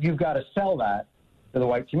position that you've got to sell that to the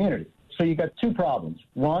white community. So you got 2 problems.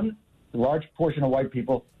 One, a large portion of white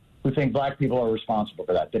people who think black people are responsible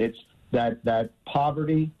for that, that it's that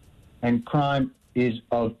poverty and crime is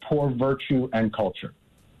of poor virtue and culture.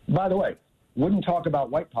 By the way, wouldn't talk about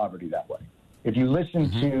white poverty that way. If you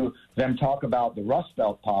listen to them talk about the Rust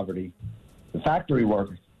Belt poverty, the factory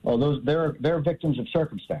workers, well, they're victims of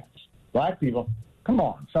circumstance. Black people, come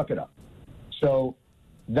on, suck it up. So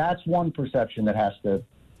that's one perception that has to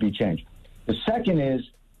be changed. The second is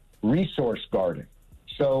resource guarding.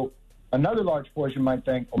 So another large portion might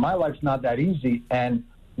think, well, my life's not that easy, and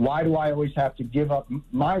why do I always have to give up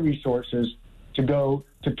my resources to go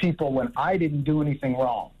to people when I didn't do anything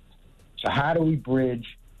wrong? So how do we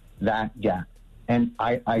bridge that gap? And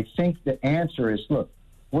I think the answer is, look,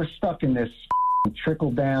 we're stuck in this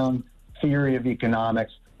trickle-down theory of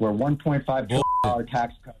economics where $1.5 trillion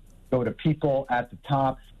tax cuts go to people at the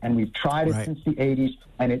top, and we've tried it since the 80s,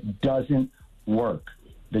 and it doesn't work.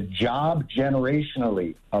 The job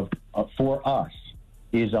generationally for us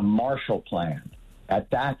is a Marshall Plan at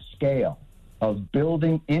that scale of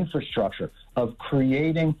building infrastructure, of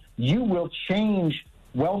creating. You will change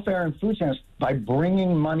welfare and food stamps by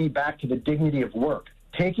bringing money back to the dignity of work,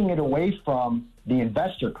 taking it away from the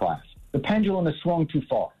investor class. The pendulum has swung too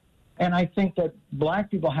far. And I think that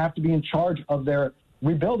black people have to be in charge of their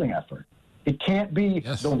rebuilding effort. It can't be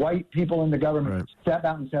the white people in the government step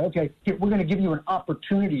out and say, okay, here, we're going to give you an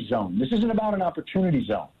opportunity zone. This isn't about an opportunity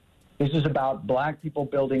zone. This is about black people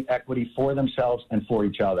building equity for themselves and for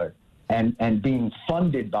each other and being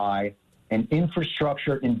funded by an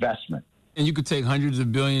infrastructure investment. And you could take hundreds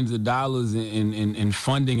of billions of dollars in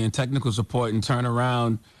funding and technical support and turn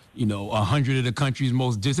around, 100 of the country's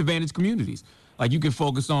most disadvantaged communities. Like, you can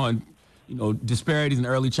focus on, disparities in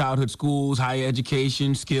early childhood schools, higher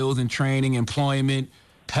education, skills and training, employment,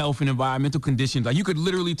 health and environmental conditions. Like, you could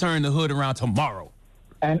literally turn the hood around tomorrow.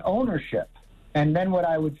 And ownership. And then what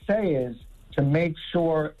I would say is to make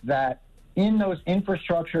sure that in those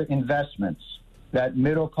infrastructure investments, that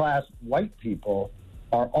middle-class white people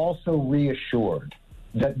are also reassured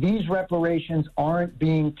that these reparations aren't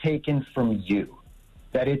being taken from you,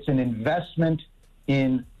 that it's an investment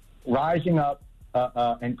in rising up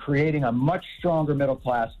and creating a much stronger middle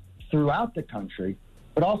class throughout the country,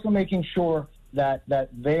 but also making sure that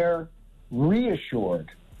they're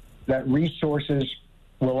reassured that resources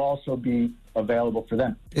will also be available for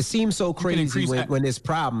them. It seems so crazy when there's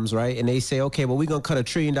problems, right? And they say, okay, well, we're going to cut $1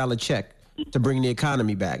 trillion check to bring the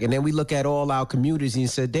economy back. And then we look at all our communities and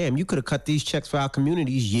said, damn, you could have cut these checks for our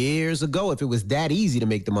communities years ago if it was that easy to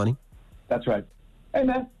make the money. That's right. And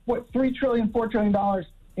then, $3 trillion, $4 trillion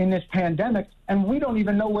in this pandemic, and we don't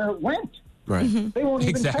even know where it went. Right. They won't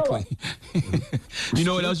even tell us. You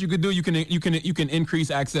know what else you could do? You can increase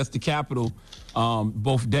access to capital,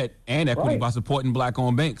 both debt and equity, by supporting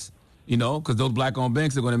black-owned banks. Because those black-owned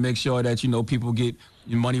banks are going to make sure that people get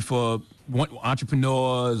money for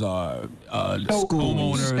entrepreneurs or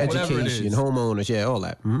schools, homeowners, education, homeowners, all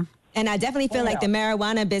that. Mm-hmm. And I definitely feel like the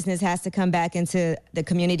marijuana business has to come back into the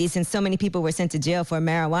community, since so many people were sent to jail for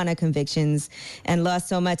marijuana convictions and lost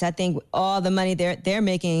so much. I think all the money they're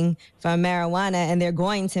making from marijuana, and they're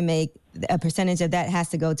going to make a percentage of that, has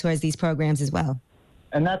to go towards these programs as well.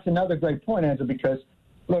 And that's another great point, Angela, because,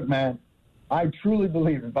 look, man, I truly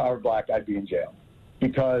believe if I were black, I'd be in jail.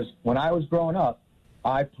 Because when I was growing up,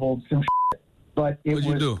 I pulled some shit, but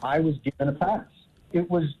I was given a pass. It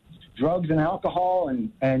was drugs and alcohol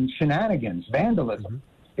and shenanigans, vandalism.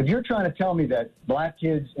 Mm-hmm. If you're trying to tell me that black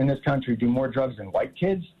kids in this country do more drugs than white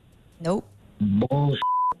kids, nope. Bullshit.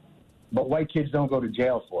 But white kids don't go to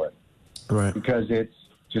jail for it. Right. Because it's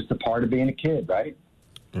just a part of being a kid, right?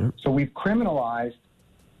 Mm-hmm. So we've criminalized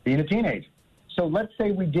being a teenager. So let's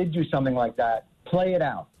say we did do something like that. Play it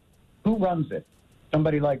out. Who runs it?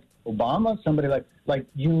 Somebody like Obama, somebody like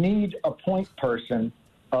you need a point person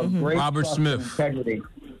of great Robert trust Smith. and integrity.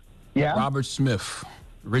 Yeah, Robert Smith,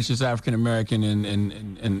 richest African American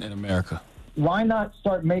in America. Why not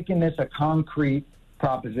start making this a concrete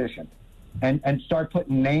proposition, and start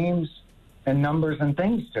putting names and numbers and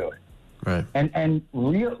things to it, Right. and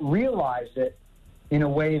realize it in a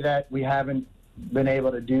way that we haven't been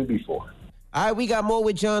able to do before. All right, we got more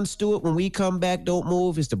with Jon Stewart. When we come back, don't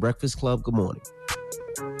move. It's The Breakfast Club. Good morning.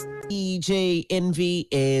 EJ, Envy,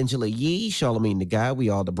 Angela Yee, Charlamagne the Guy. We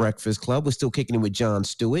are The Breakfast Club. We're still kicking it with Jon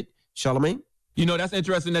Stewart. Charlamagne? You know, that's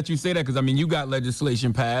interesting that you say that because, I mean, you got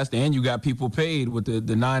legislation passed and you got people paid with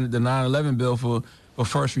the 9/11 bill for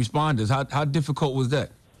first responders. How difficult was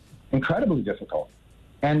that? Incredibly difficult.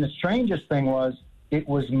 And the strangest thing was it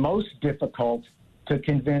was most difficult to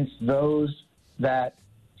convince those that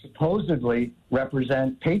supposedly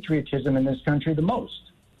represent patriotism in this country the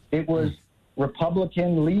most. It was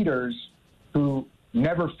Republican leaders who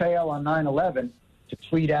never fail on 9/11 to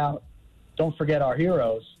tweet out, "Don't forget our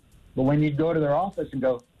heroes." But when you'd go to their office and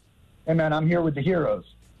go, "Hey, man, I'm here with the heroes,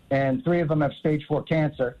 and 3 of them have stage 4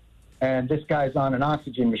 cancer, and this guy's on an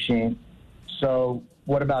oxygen machine, so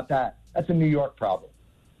what about that?" That's a New York problem.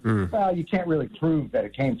 Well, you can't really prove that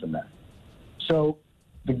it came from that. So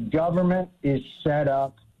the government is set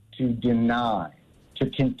up to deny, to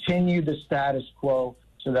continue the status quo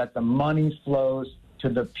so that the money flows to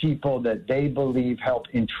the people that they believe help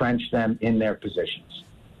entrench them in their positions.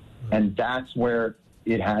 And that's where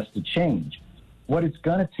it has to change. What it's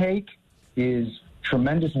going to take is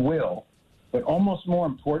tremendous will, but almost more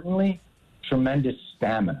importantly, tremendous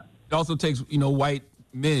stamina. It also takes, white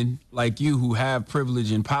men like you who have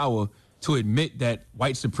privilege and power to admit that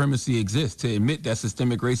white supremacy exists, to admit that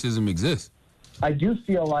systemic racism exists. I do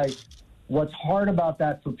feel like what's hard about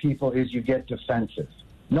that for people is you get defensive.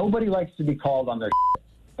 Nobody likes to be called on their shit,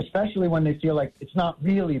 especially when they feel like it's not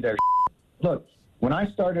really their shit. Look, when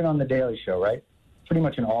I started on The Daily Show, right, pretty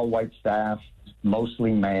much an all-white staff,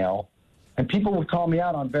 mostly male, and people would call me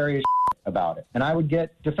out on various shit about it, and I would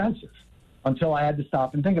get defensive until I had to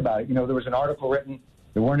stop and think about it. There was an article written,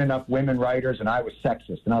 there weren't enough women writers, and I was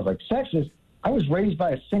sexist. And I was like, sexist? I was raised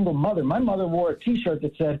by a single mother. My mother wore a T-shirt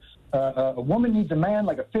that said, a woman needs a man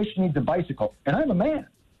like a fish needs a bicycle. And I'm a man.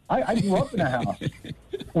 I grew up in a house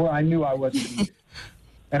where I knew I wasn't needed.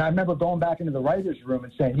 And I remember going back into the writer's room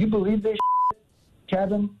and saying, "You believe this shit?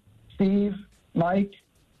 Kevin, Steve, Mike,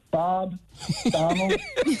 Bob, Donald?"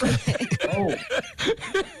 Oh.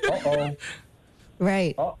 Uh-oh.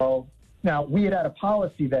 Right. Uh-oh. Now, we had a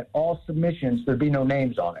policy that all submissions, there'd be no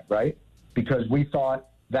names on it, right? Because we thought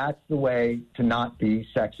that's the way to not be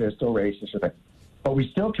sexist or racist or thing. But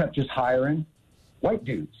we still kept just hiring white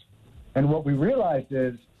dudes. And what we realized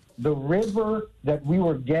is the river that we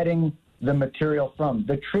were getting the material from,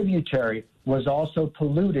 the tributary, was also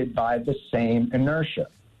polluted by the same inertia.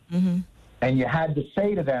 And you had to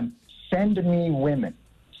say to them, "Send me women.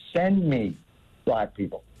 Send me black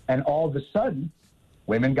people." And all of a sudden,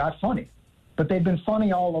 women got funny. But they've been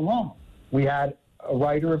funny all along. We had a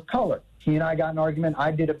writer of color. He and I got an argument.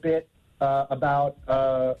 I did a bit about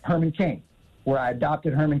Herman Cain, where I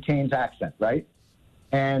adopted Herman Cain's accent, right?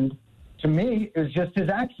 And to me, it was just his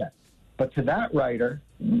accent. But to that writer,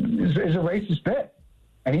 it's a racist bit.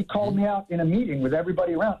 And he called me out in a meeting with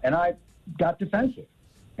everybody around, and I got defensive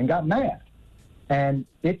and got mad. And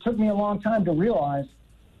it took me a long time to realize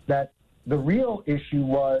that the real issue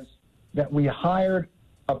was that we hired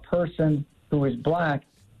a person who is black,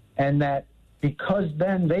 and that because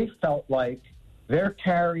then they felt like they're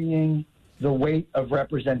carrying the weight of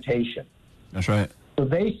representation. That's right. So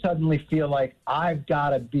they suddenly feel like I've got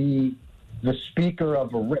to be the speaker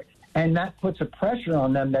of and that puts a pressure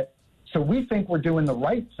on them so we think we're doing the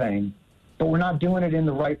right thing, but we're not doing it in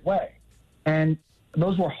the right way. And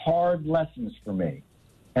those were hard lessons for me,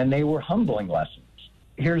 and they were humbling lessons.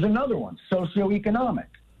 Here's another one, socioeconomic.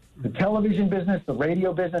 The television business, the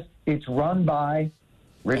radio business, it's run by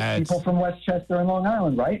rich people from Westchester and Long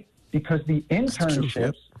Island, right? Because the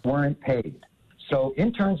internships weren't paid. So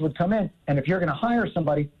interns would come in, and if you're going to hire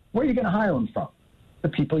somebody, where are you going to hire them from? The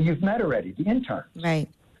people you've met already, the interns. Right.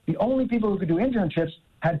 The only people who could do internships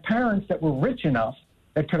had parents that were rich enough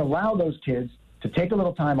that could allow those kids to take a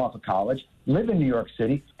little time off of college, live in New York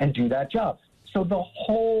City, and do that job. So the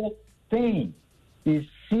whole thing is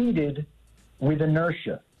seeded with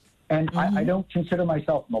inertia. And I don't consider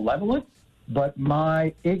myself malevolent, but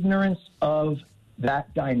my ignorance of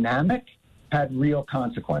that dynamic had real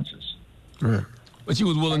consequences. But you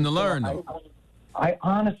was willing to learn, though. I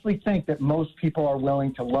honestly think that most people are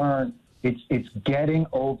willing to learn. It's getting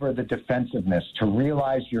over the defensiveness, to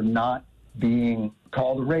realize you're not being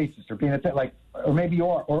called a racist or being a thing, like, or maybe you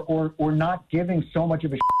are, or not giving so much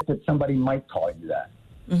of a shit that somebody might call you that.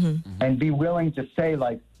 And be willing to say,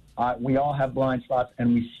 like, we all have blind spots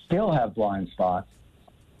and we still have blind spots.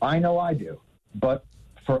 I know I do. But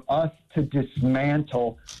for us to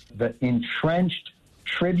dismantle the entrenched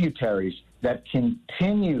tributaries that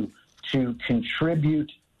continue to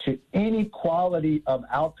contribute to inequality of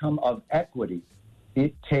outcome of equity,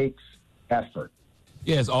 it takes effort.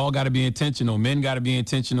 Yeah, it's all got to be intentional. Men got to be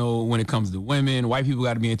intentional when it comes to women. White people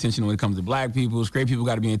got to be intentional when it comes to black people. Straight people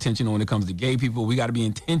got to be intentional when it comes to gay people. We got to be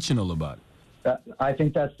intentional about it. I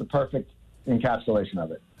think that's the perfect encapsulation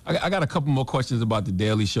of it. I got a couple more questions about The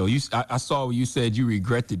Daily Show. I saw you said you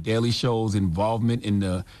regret The Daily Show's involvement in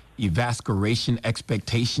the evisceration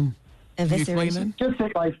expectation. Evisceration? Just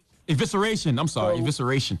like evisceration. I'm sorry,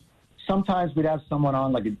 evisceration. Sometimes we'd have someone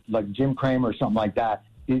on like Jim Cramer or something like that.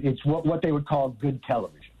 It's what they would call good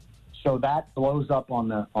television. So that blows up on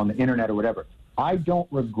the internet or whatever. I don't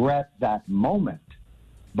regret that moment,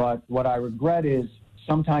 but what I regret is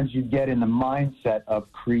sometimes you get in the mindset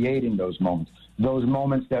of creating those moments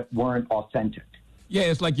that weren't authentic. Yeah,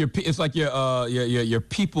 it's like you're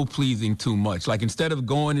people pleasing too much. Like instead of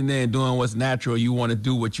going in there and doing what's natural, you want to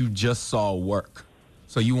do what you just saw work.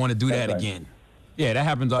 So you want to do that again. Yeah, that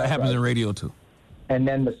happens. That happens in radio too. And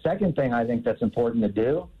then the second thing I think that's important to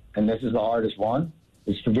do, and this is the hardest one,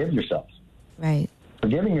 is forgive yourself. Right.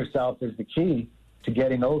 Forgiving yourself is the key to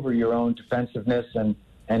getting over your own defensiveness and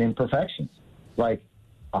imperfections. Like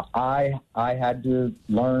I had to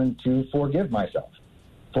learn to forgive myself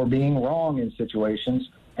for being wrong in situations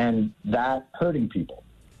and that hurting people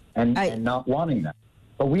and not wanting that.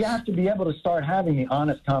 But we have to be able to start having the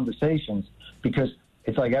honest conversations, because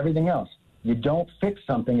it's like everything else. You don't fix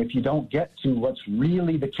something if you don't get to what's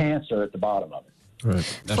really the cancer at the bottom of it.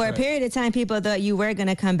 Right. For a period of time, people thought you were going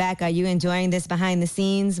to come back. Are you enjoying this behind the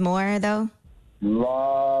scenes more, though?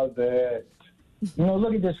 Love it.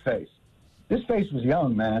 Look at this face. This face was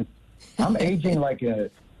young, man. I'm aging like a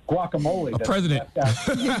guacamole. A president.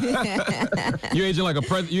 You're aging like a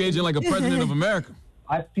president. You're aging like a president of America.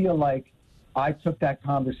 I feel like I took that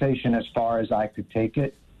conversation as far as I could take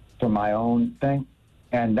it for my own thing.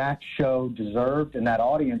 And that show deserved, and that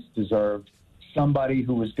audience deserved, somebody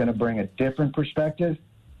who was going to bring a different perspective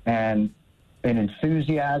and an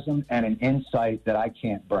enthusiasm and an insight that I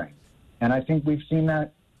can't bring. And I think we've seen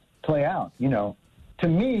that play out. To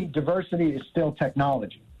me, diversity is still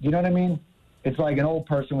technology. You know what I mean? It's like an old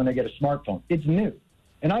person when they get a smartphone. It's new.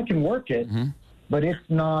 And I can work it, but it's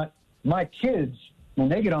not. My kids, when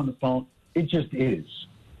they get on the phone, it just is.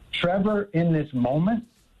 Trevor, in this moment,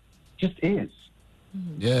 just is.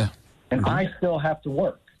 Yeah. And I still have to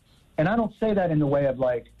work. And I don't say that in the way of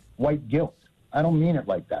like white guilt. I don't mean it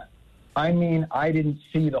like that. I mean, I didn't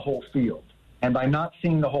see the whole field. And by not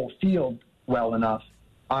seeing the whole field well enough,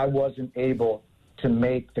 I wasn't able to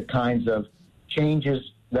make the kinds of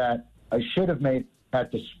changes that I should have made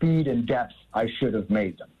at the speed and depth I should have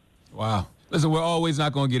made them. Wow. Listen, we're always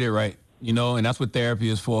not going to get it right, and that's what therapy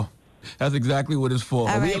is for. That's exactly what it's for.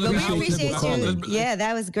 All right, but we appreciate you. Yeah,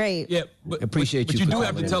 that was great. Yeah, but appreciate you. But you do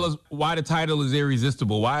have to tell us why the title is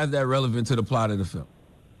irresistible. Why is that relevant to the plot of the film?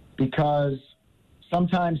 Because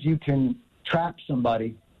sometimes you can trap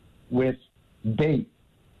somebody with bait,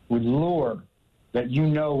 with lure that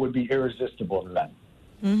would be irresistible to them.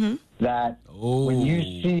 Mm-hmm. That when you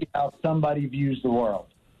see how somebody views the world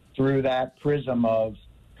through that prism of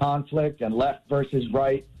conflict and left versus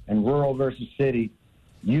right and rural versus city,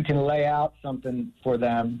 you can lay out something for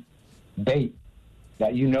them, bait,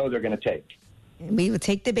 that they're going to take. And we would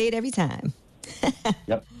take the bait every time.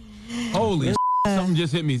 Yep. Holy something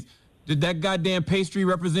just hit me. Did that goddamn pastry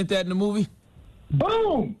represent that in the movie?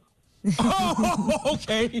 Boom! Oh,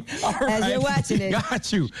 okay. All right. As you're watching it.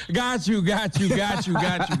 Got you. It's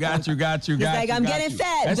like, I'm getting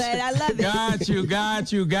fat, but I love it.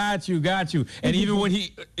 Got you. And even when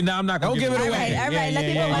I'm not going to give it away. All right. Let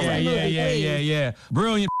people watch the movie, Yeah.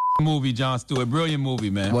 Brilliant movie, Jon Stewart. Brilliant movie,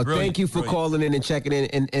 man. Well, thank you for calling in and checking in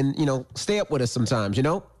and stay up with us sometimes,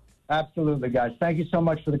 Absolutely, guys. Thank you so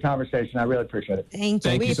much for the conversation. I really appreciate it. Thank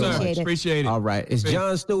you. We so appreciate much. it. Appreciate it. All right. It's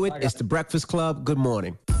Jon Stewart. It's The Breakfast Club. Good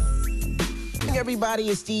morning. Everybody,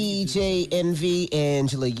 it's DJ NV,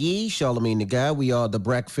 Angela Yee, Charlamagne the Guy. We are The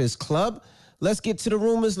Breakfast Club. Let's get to the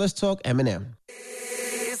rumors. Let's talk Eminem.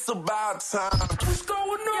 It's about time. What's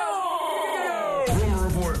going on?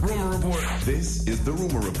 Rumor report. This is the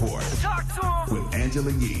Rumor Report. Talk to him. With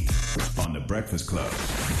Angela Yee on The Breakfast Club.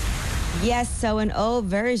 Yes, so an old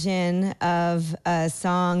version of a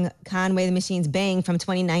song, Conway the Machine's Bang from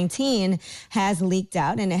 2019, has leaked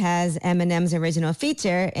out, and it has Eminem's original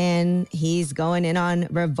feature, and he's going in on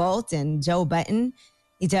Revolt and Joe Button.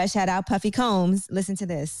 He does shout out Puffy Combs. Listen to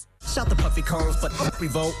this. Shout the Puffy Combs, but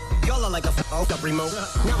revolt. Y'all are like a up remote.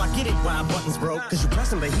 Now I get it why buttons broke. Cause you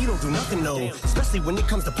press him, but he don't do nothing, no. Especially when it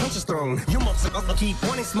comes to punches thrown. You mopes are keep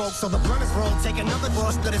wanting smoke, so the blunt is rolled. Take another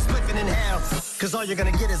boss that is spliffing in hell. Cause all you're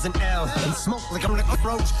gonna get is an L. And smoke like I'm a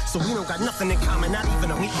roach. So we don't got nothing in common, not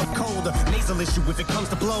even a week of cold. A nasal issue if it comes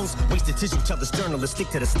to blows. Wasted tissue, tell this journalist, stick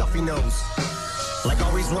to the stuff he knows. Like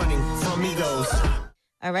always running from egos.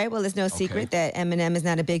 All right, well, it's no secret that Eminem is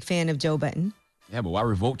not a big fan of Joe Button. Yeah, but why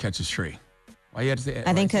Revolt catches Trey? Why you had to say?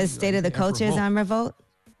 I think because State of the Culture is on Revolt.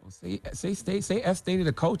 Well, say F State of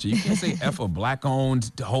the Culture. You can't say F a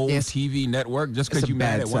black-owned whole TV network just because you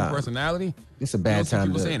mad at one personality. It's a bad time.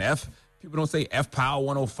 People saying F. People don't say F Power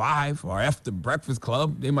 105 or F the Breakfast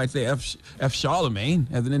Club. They might say F Charlemagne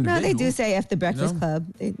as an individual. No, they do say F the Breakfast Club.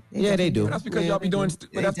 They do. That's because y'all be doing.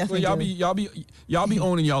 But that's y'all be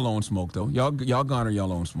owning y'all own smoke though. Y'all garner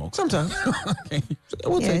y'all own smoke sometimes. Okay.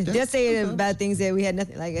 We'll take that. They'll say it about things that we had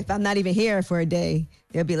nothing. Like if I'm not even here for a day,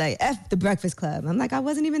 they'll be like F the Breakfast Club. I'm like I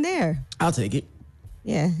wasn't even there. I'll take it.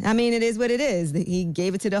 Yeah, I mean it is what it is. He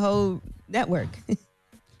gave it to the whole network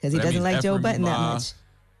because he doesn't like Joe Button that much.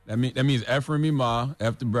 That means F Remy Ma,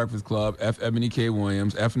 F the Breakfast Club, F Ebony K.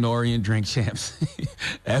 Williams, F Nori and Drink Champs,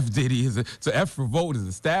 F Diddy so F Revolt is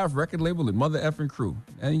a staff record label and mother effing crew.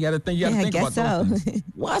 And you got to think about those things.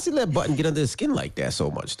 Why does he let Button get under his skin like that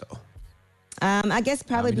so much though? I guess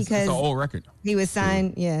probably because it's an old record. He was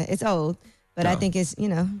signed. Yeah, it's old, but I think it's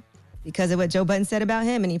because of what Joe Button said about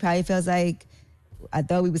him, and he probably feels like I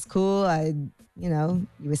thought we was cool. He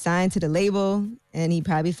was signed to the label, and he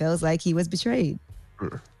probably feels like he was betrayed.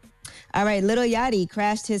 All right, Lil Yachty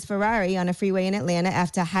crashed his Ferrari on a freeway in Atlanta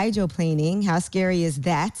after hydroplaning. How scary is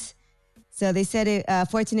that? So they said,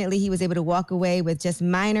 fortunately, he was able to walk away with just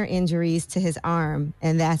minor injuries to his arm,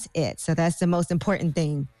 and that's it. So that's the most important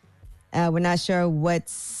thing. We're not sure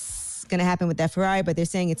what's going to happen with that Ferrari, but they're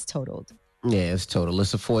saying it's totaled. Yeah, it's total.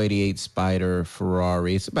 It's a 488 Spider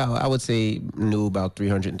Ferrari. It's about, I would say, new about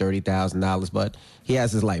 $330,000, but he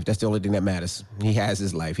has his life. That's the only thing that matters. He has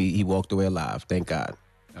his life. He walked away alive. Thank God.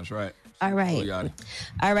 That's right. All right.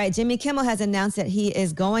 All right. Jimmy Kimmel has announced that he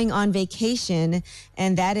is going on vacation,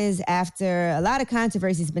 and that is after a lot of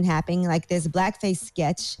controversy has been happening, like this blackface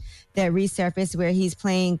sketch that resurfaced where he's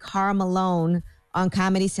playing Karl Malone on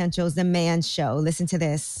Comedy Central's The Man Show. Listen to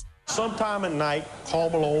this. Sometime at night,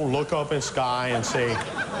 Karl Malone look up in the sky and say,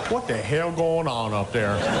 what the hell going on up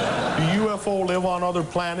there? Do UFO live on other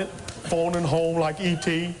planet, phoning home like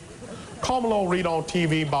E.T.? Karl Malone read on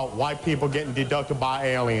TV about white people getting deducted by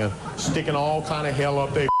aliens, sticking all kind of hell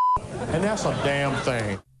up their and that's a damn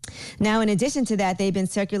thing. Now, in addition to that, they've been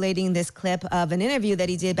circulating this clip of an interview that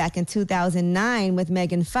he did back in 2009 with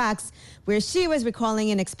Megan Fox, where she was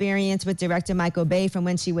recalling an experience with director Michael Bay from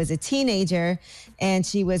when she was a teenager, and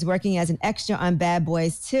she was working as an extra on Bad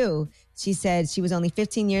Boys 2. She said she was only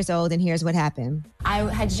 15 years old, and here's what happened. I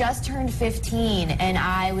had just turned 15, and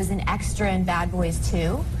I was an extra in Bad Boys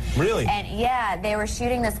 2. Really? And yeah, they were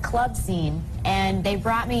shooting this club scene, and they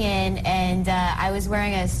brought me in, and I was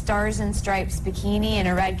wearing a Stars and Stripes bikini and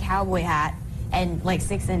a red cowboy hat and like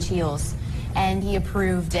 6-inch heels. And he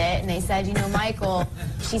approved it, and they said, Michael,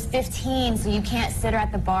 she's 15, so you can't sit her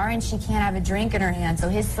at the bar and she can't have a drink in her hand. So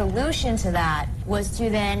his solution to that was to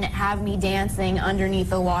then have me dancing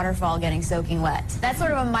underneath a waterfall getting soaking wet. That's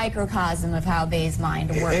sort of a microcosm of how Bay's mind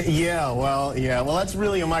works. Well, that's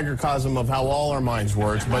really a microcosm of how all our minds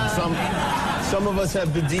works, but some of us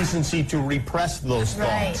have the decency to repress those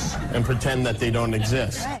thoughts and pretend that they don't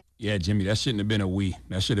exist. Right. Yeah, Jimmy, that shouldn't have been a we.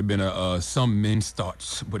 That should have been a some men's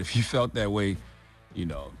thoughts. But if you felt that way,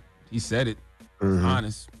 he said it.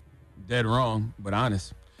 Honest. Dead wrong, but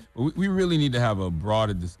honest. But we really need to have a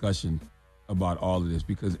broader discussion about all of this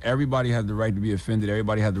because everybody has the right to be offended.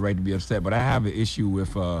 Everybody has the right to be upset. But I have an issue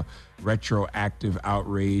with retroactive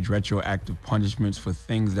outrage, retroactive punishments for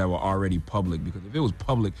things that were already public. Because if it was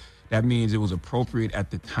public, that means it was appropriate at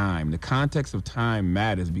the time. The context of time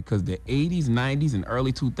matters because the 80s, 90s, and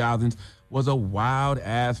early 2000s was a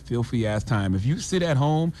wild-ass, filthy-ass time. If you sit at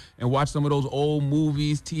home and watch some of those old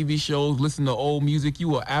movies, TV shows, listen to old music, you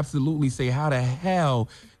will absolutely say, how the hell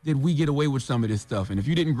did we get away with some of this stuff? And if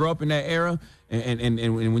you didn't grow up in that era, and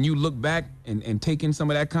when you look back and take in some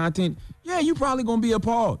of that content, yeah, you probably going to be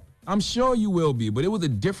appalled. I'm sure you will be, but it was a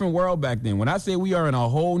different world back then. When I say we are in a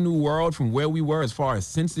whole new world from where we were as far as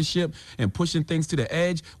censorship and pushing things to the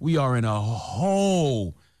edge, we are in a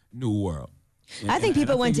whole new world. I think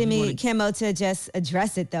people want Jimmy Kimmel to just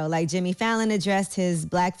address it, though. Like Jimmy Fallon addressed his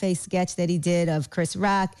blackface sketch that he did of Chris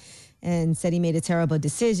Rock and said he made a terrible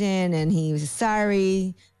decision and he was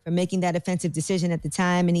sorry for making that offensive decision at the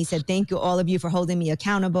time. And he said, thank you, all of you, for holding me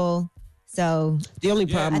accountable. So the only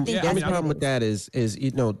problem, with that is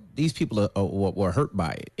these people were hurt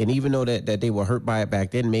by it, and even though that they were hurt by it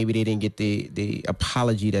back then, maybe they didn't get the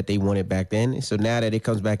apology that they wanted back then. So now that it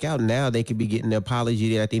comes back out, now they could be getting the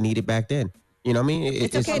apology that they needed back then. You know what I mean?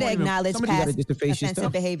 It's okay to acknowledge past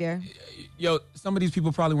offensive behavior. Yo, some of these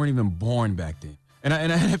people probably weren't even born back then.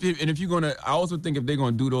 And if you're gonna, I also think if they're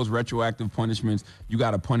gonna do those retroactive punishments, you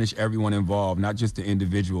got to punish everyone involved, not just the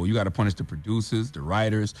individual. You got to punish the producers, the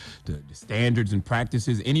writers, the standards and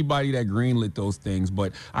practices, anybody that greenlit those things.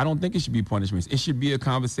 But I don't think it should be punishments. It should be a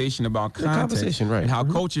conversation about context right. and how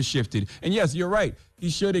culture shifted. And yes, you're right. He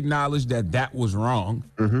should acknowledge that was wrong,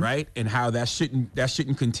 right? And how that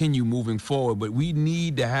shouldn't continue moving forward. But we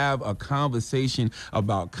need to have a conversation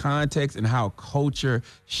about context and how culture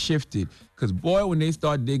shifted. Because, boy, when they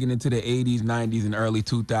start digging into the 80s, 90s, and early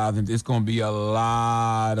 2000s, it's going to be a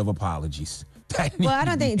lot of apologies. Well, I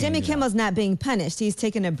don't think Jimmy Kimmel's not being punished. He's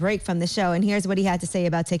taking a break from the show. And here's what he had to say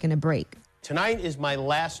about taking a break. Tonight is my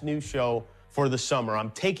last new show for the summer. I'm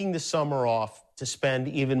taking the summer off to spend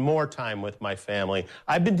even more time with my family.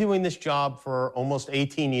 I've been doing this job for almost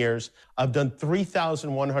 18 years. I've done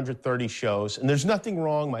 3,130 shows, and there's nothing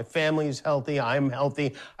wrong. My family is healthy. I'm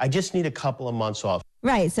healthy. I just need a couple of months off.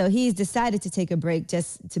 Right. So he's decided to take a break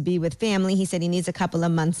just to be with family. He said he needs a couple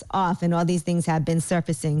of months off, and all these things have been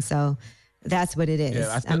surfacing. So that's what it is.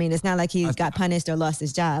 Yeah, I mean, it's not like he got punished or lost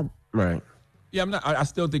his job. Right. Yeah, I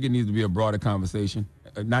still think it needs to be a broader conversation,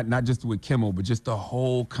 not just with Kimmel, but just the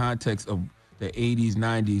whole context of the 80s,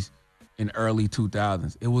 90s, and early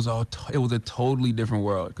 2000s. It was a totally different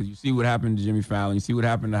world, because you see what happened to Jimmy Fallon, you see what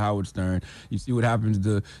happened to Howard Stern, you see what happens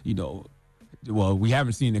to, well, we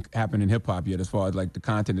haven't seen it happen in hip hop yet as far as like the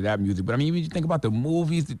content of that music. But I mean, even you think about the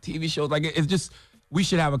movies, the TV shows, like it's just, we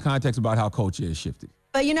should have a context about how culture is shifted.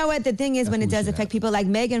 But you know what? The thing is, when it does affect people, like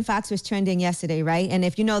Megan Fox was trending yesterday, right? And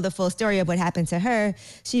if you know the full story of what happened to her,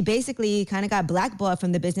 she basically kind of got blackballed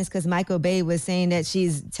from the business because Michael Bay was saying that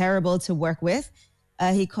she's terrible to work with.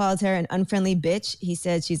 He called her an unfriendly bitch. He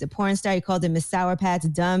said she's a porn star. He called her Miss Sour Patch,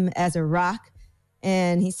 dumb as a rock.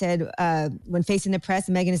 And he said, when facing the press,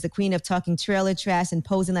 Megan is the queen of talking trailer trash and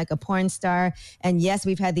posing like a porn star. And yes,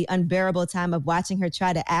 we've had the unbearable time of watching her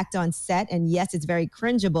try to act on set. And yes, it's very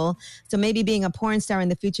cringeable. So maybe being a porn star in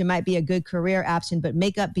the future might be a good career option, but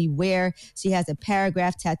makeup beware. She has a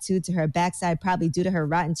paragraph tattooed to her backside, probably due to her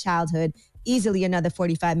rotten childhood. Easily another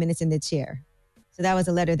 45 minutes in the chair. So that was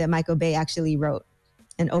a letter that Michael Bay actually wrote,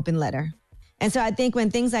 an open letter. And so I think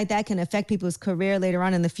when things like that can affect people's career later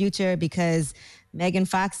on in the future, because Megan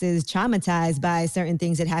Fox is traumatized by certain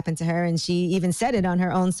things that happened to her. And she even said it on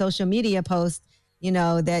her own social media post,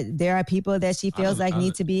 that there are people that she feels like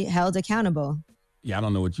need to be held accountable. Yeah, I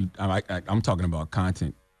don't know what I'm talking about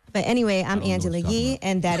content. But anyway, I'm Angela Yee,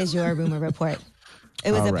 and that is your rumor report.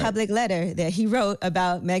 It was a public letter that he wrote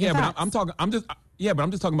about Megan Fox. But I'm just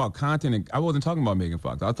talking about content. And I wasn't talking about Megan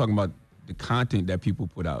Fox. I was talking about the content that people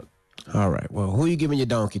put out. All right. Well, who are you giving your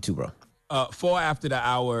donkey to, bro? 4 after the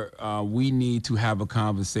hour, we need to have a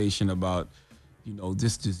conversation about,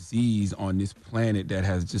 this disease on this planet that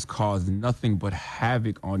has just caused nothing but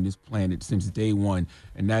havoc on this planet since day one,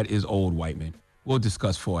 and that is old white men. We'll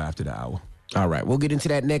discuss 4 after the hour. All right. We'll get into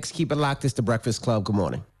that next. Keep it locked. It's The Breakfast Club. Good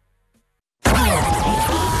morning.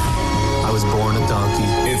 I was born a donkey.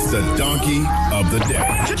 It's the donkey of the day.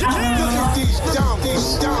 Look at these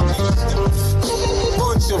donkeys.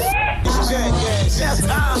 Bunch of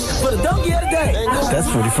For the donkey of the day. That's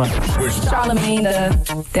pretty funny. Charlemagne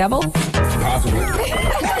the devil? Possibly.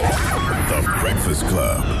 The Breakfast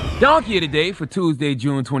Club. Donkey of the day for Tuesday,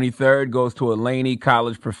 June 23rd goes to a Laney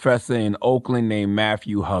College professor in Oakland named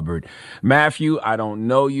Matthew Hubbard. Matthew, I don't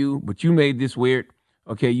know you, but you made this weird.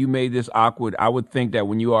 Okay, you made this awkward. I would think that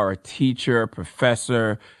when you are a teacher,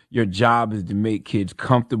 professor, your job is to make kids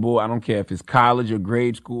comfortable. I don't care if it's college or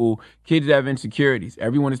grade school. Kids have insecurities.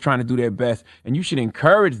 Everyone is trying to do their best, and you should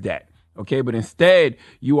encourage that, okay? But instead,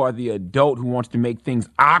 you are the adult who wants to make things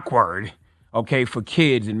awkward, okay, for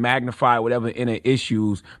kids and magnify whatever inner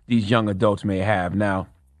issues these young adults may have. Now,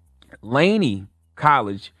 Laney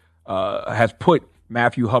College has put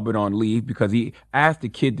Matthew Hubbard on leave because he asked the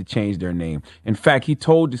kid to change their name. In fact, he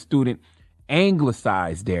told the student,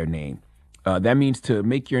 anglicize their name. That means to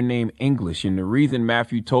make your name English. And the reason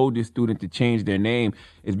Matthew told this student to change their name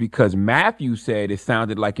is because Matthew said it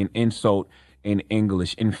sounded like an insult in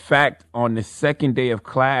English. In fact, on the second day of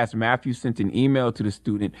class, Matthew sent an email to the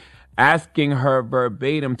student asking her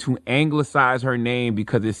verbatim to anglicize her name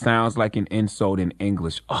because it sounds like an insult in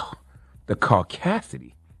English. Oh, the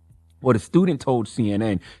caucasity. Well, the student told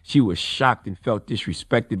CNN she was shocked and felt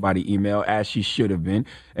disrespected by the email, as she should have been,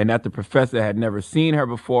 and that the professor had never seen her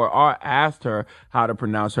before or asked her how to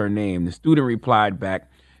pronounce her name. The student replied back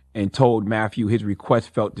and told Matthew his request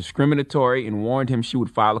felt discriminatory and warned him she would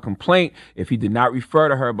file a complaint if he did not refer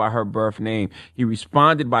to her by her birth name. He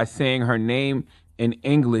responded by saying her name in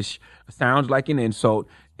English sounds like an insult.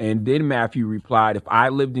 And then Matthew replied, if I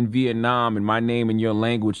lived in Vietnam and my name in your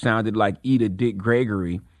language sounded like Eda Dick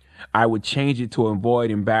Gregory, I would change it to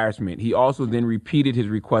avoid embarrassment. He also then repeated his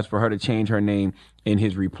request for her to change her name in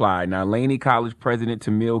his reply. Now, Laney College President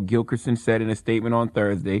Tamil Gilkerson said in a statement on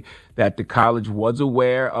Thursday that the college was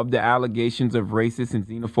aware of the allegations of racist and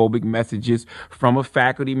xenophobic messages from a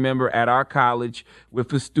faculty member at our college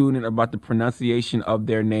with a student about the pronunciation of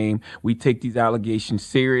their name. We take these allegations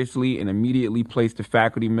seriously and immediately placed the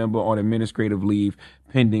faculty member on administrative leave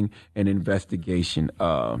pending an investigation.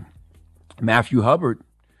 Matthew Hubbard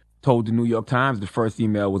told the New York Times the first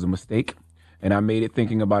email was a mistake, and I made it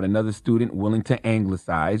thinking about another student willing to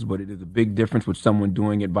anglicize, but it is a big difference with someone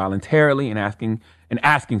doing it voluntarily and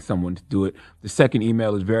asking someone to do it. The second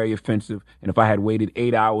email is very offensive, and if I had waited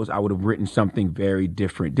 8 hours, I would have written something very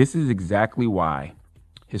different. This is exactly why,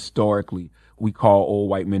 historically, we call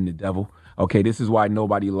old white men the devil. Okay, this is why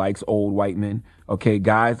nobody likes old white men. Okay,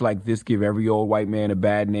 guys like this give every old white man a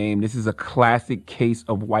bad name. This is a classic case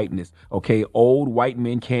of whiteness. Okay, old white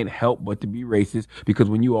men can't help but to be racist because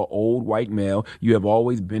when you are old white male, you have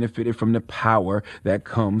always benefited from the power that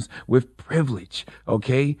comes with privilege.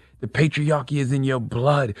 Okay, the patriarchy is in your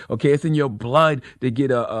blood. Okay, it's in your blood to get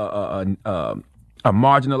a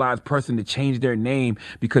marginalized person to change their name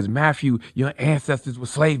because, Matthew, your ancestors were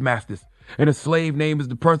slave masters. And a slave name is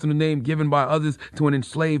the personal name given by others to an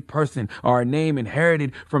enslaved person, or a name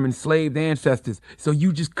inherited from enslaved ancestors. So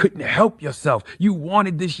you just couldn't help yourself. You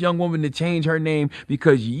wanted this young woman to change her name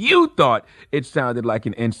because you thought it sounded like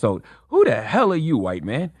an insult. Who the hell are you, white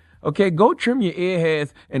man? Okay, go trim your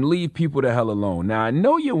earheads and leave people the hell alone. Now, I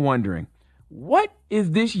know you're wondering, what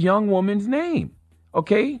is this young woman's name?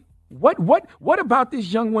 Okay, what about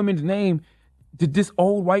this young woman's name did this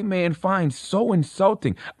old white man find so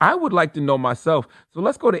insulting? I would like to know myself. So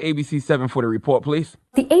let's go to ABC 7 for the report, please.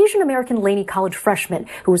 The Asian American Laney College freshman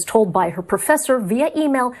who was told by her professor via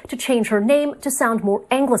email to change her name to sound more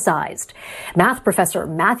anglicized. Math professor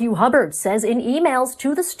Matthew Hubbard says in emails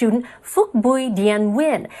to the student Phuc Bui Dien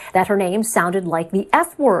Nguyen that her name sounded like the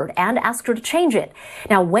F word and asked her to change it.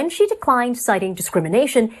 Now, when she declined citing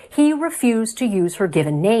discrimination, he refused to use her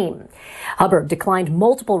given name. Hubbard declined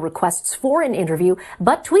multiple requests for an interview,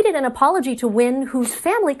 but tweeted an apology to Nguyen, whose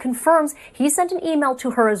family confirms he sent an email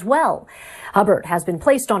to her as well. Hubbard has been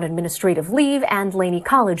placed on administrative leave, and Laney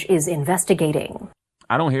College is investigating.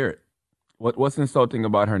 I don't hear it. What's insulting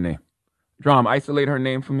about her name? Drum, isolate her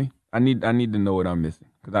name for me. I need to know what I'm missing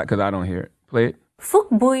because I don't hear it. Play it. Phuc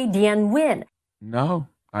Bui Dien Nguyen. No,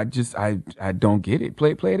 I don't get it.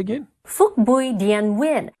 Play it again. Phuc Bui Dien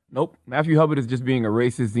Nguyen. Nope. Matthew Hubbard is just being a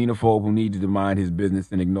racist xenophobe who needs to mind his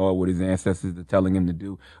business and ignore what his ancestors are telling him to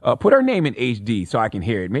do. Put her name in HD so I can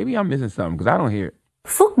hear it. Maybe I'm missing something because I don't hear it.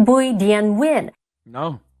 Phuc Bui Dien Nguyen.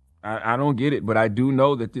 No, I don't get it, but I do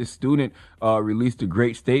know that this student released a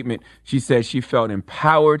great statement. She said she felt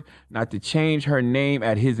empowered not to change her name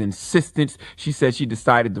at his insistence. She said she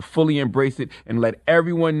decided to fully embrace it and let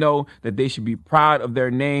everyone know that they should be proud of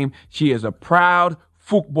their name. She is a proud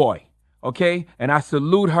Phuc boy, okay? And I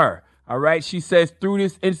salute her. All right. She says through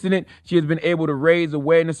this incident, she has been able to raise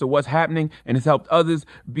awareness of what's happening and has helped others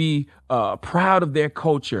be proud of their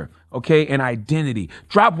culture, okay, and identity.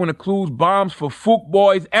 Drop one of Clues bombs for Phuc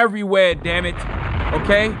boys everywhere, damn it,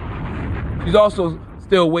 okay? She's also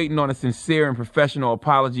still waiting on a sincere and professional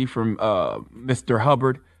apology from Mr.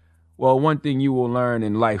 Hubbard. Well, one thing you will learn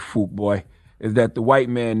in life, Phuc boy, is that the white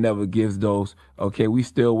man never gives those, okay? We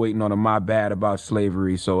still waiting on a my bad about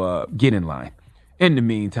slavery, so get in line. In the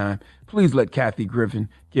meantime, please let Kathy Griffin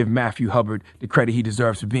give Matthew Hubbard the credit he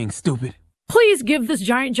deserves for being stupid. Please give this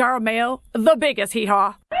giant jar of mayo the biggest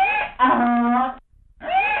hee-haw.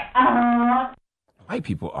 White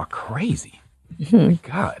people are crazy. Oh my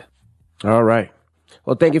God. All right.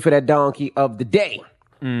 Well, thank you for that donkey of the day.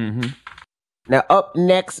 Mm-hmm. Now, up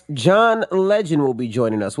next, John Legend will be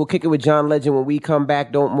joining us. We'll kick it with John Legend when we come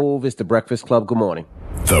back. Don't move. It's The Breakfast Club. Good morning.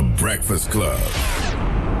 The Breakfast Club.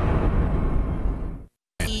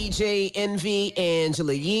 EJ, Envy,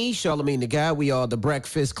 Angela Yee, Charlamagne the Guy. We are The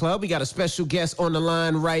Breakfast Club. We got a special guest on the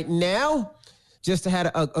line right now. just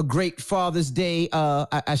had a great Father's Day,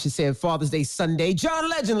 I should say Father's Day Sunday. John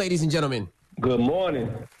Legend, ladies and gentlemen. Good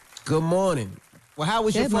morning. Good morning. Well, how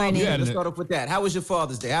was your Good Father's morning. Day? Let's start off with that. How was your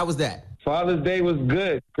Father's Day? How was that? Father's Day was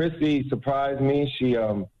good. Chrissy surprised me. She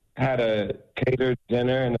had a catered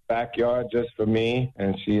dinner in the backyard just for me,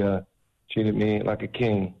 and she treated me like a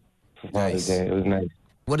king for Father's Day. It was nice.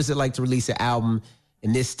 What is it like to release an album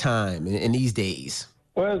in this time, in these days?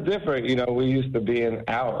 Well, it's different. You know, we used to being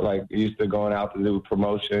out, like we used to going out to do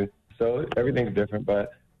promotion. So everything's different,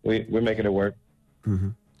 but we're making it work. Mm-hmm.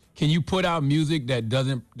 Can you put out music that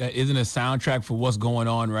isn't a soundtrack for what's going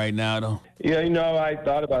on right now, though? Yeah, you know, I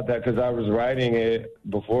thought about that because I was writing it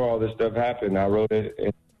before all this stuff happened. I wrote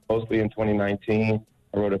it mostly in 2019.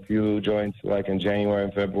 I wrote a few joints like in January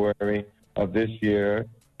and February of this year.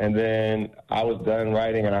 And then I was done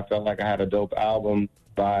writing and I felt like I had a dope album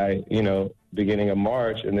by, beginning of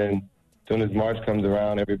March. And then as soon as March comes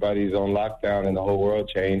around, everybody's on lockdown and the whole world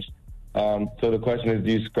changed. So the question is,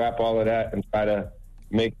 do you scrap all of that and try to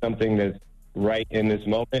make something that's right in this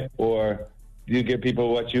moment? Or do you give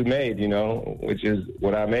people what you made, which is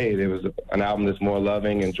what I made? It was an album that's more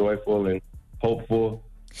loving and joyful and hopeful.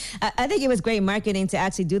 I think it was great marketing to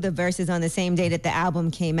actually do the verses on the same day that the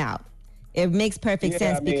album came out. It makes perfect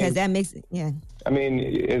sense because that makes, I mean,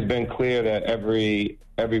 it's been clear that every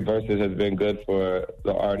verses has been good for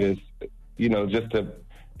the artist, just to,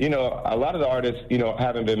 a lot of the artists,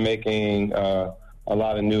 haven't been making a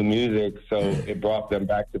lot of new music, so it brought them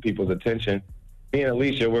back to people's attention. Me and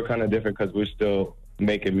Alicia, we're kind of different because we're still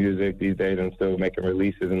making music these days and still making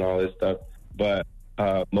releases and all this stuff. But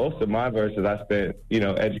most of my verses, I spent,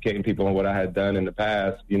 educating people on what I had done in the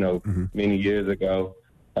past, many years ago.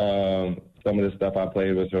 Some of the stuff I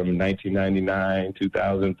played was from 1999,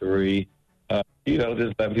 2003.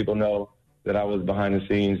 Just letting people know that I was behind the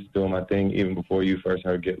scenes doing my thing even before you first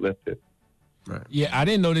heard Get Lifted. Right. Yeah, I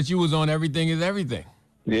didn't know that you was on Everything Is Everything.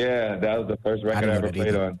 Yeah, that was the first record I ever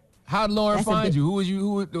played on. How did Lauren find you? Who was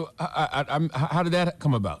you? How did that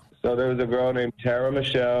come about? So there was a girl named Tara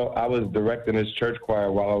Michelle. I was directing this church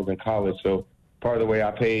choir while I was in college. So part of the way I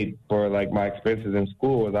paid for like my expenses in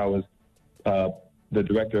school was I was the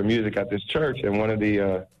director of music at this church, and one of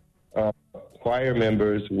the choir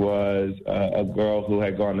members was a girl who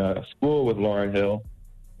had gone to school with Lauryn Hill,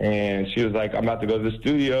 and she was like, I'm about to go to the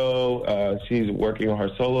studio. She's working on her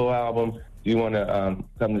solo album. Do you want to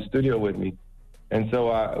come to the studio with me? And so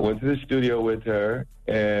I went to the studio with her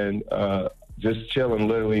and just chilling,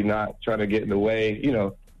 literally not trying to get in the way.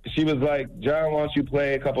 She was like, John, why don't you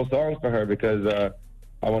play a couple songs for her because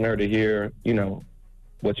I want her to hear,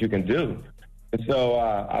 what you can do. And so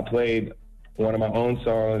I played one of my own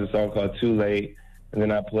songs, a song called Too Late, and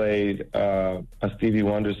then I played a Stevie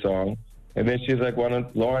Wonder song. And then she's like,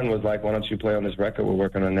 Lauren was like, why don't you play on this record we're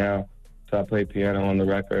working on now? So I played piano on the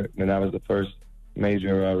record, and that was the first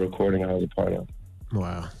major recording I was a part of.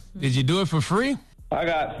 Wow. Did you do it for free? I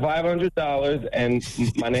got $500,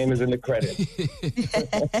 and my name is in the credits.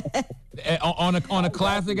 on a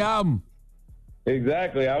classic album.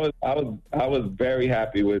 Exactly. I was very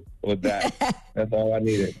happy with that. That's all I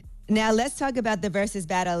needed. Now, let's talk about the versus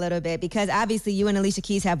battle a little bit because obviously you and Alicia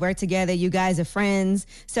Keys have worked together. You guys are friends.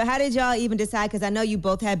 So how did y'all even decide? Because I know you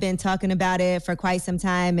both have been talking about it for quite some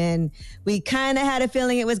time, and we kind of had a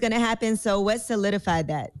feeling it was going to happen. So what solidified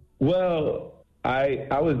that? Well, I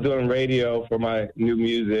was doing radio for my new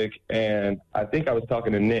music, and I think I was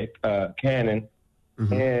talking to Nick Cannon,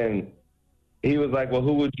 and he was like, well,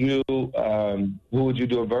 who would you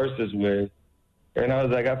do a versus with? And I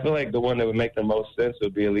was like, I feel like the one that would make the most sense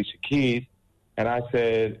would be Alicia Keys. And I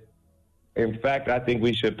said, in fact, I think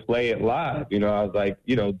we should play it live. I was like,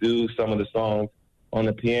 do some of the songs on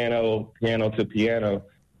the piano to piano.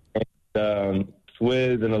 And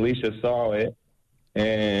Swizz and Alicia saw it,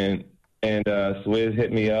 and Swizz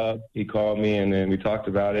hit me up. He called me, and then we talked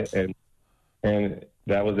about it, and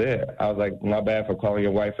that was it. I was like, my bad for calling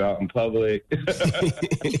your wife out in public.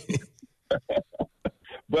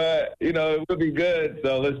 But, it would be good,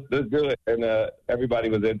 so let's do it. And everybody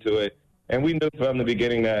was into it. And we knew from the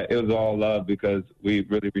beginning that it was all love because we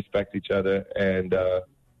really respect each other, and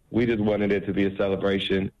we just wanted it to be a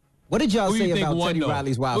celebration. What did y'all say about Teddy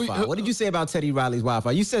Riley's Wildfire? What did you say about Teddy Riley's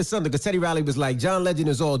Wildfire? You said something because Teddy Riley was like, John Legend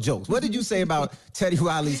is all jokes. What did you say about Teddy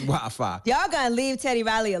Riley's Wildfire? Y'all got to leave Teddy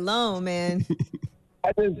Riley alone, man.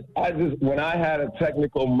 I just, when I had a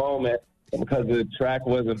technical moment, because the track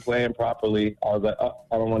wasn't playing properly, I was like, oh,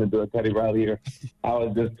 I don't want to do a Teddy Riley here. I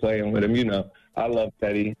was just playing with him. I love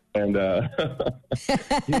Teddy, and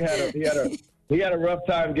he had a rough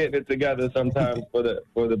time getting it together sometimes for the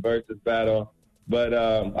versus battle. But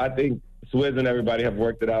I think Swizz and everybody have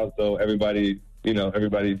worked it out, so everybody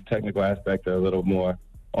everybody's technical aspects are a little more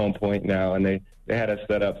on point now, and they had us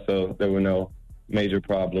set up so there were no major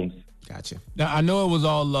problems. Gotcha. Now, I know it was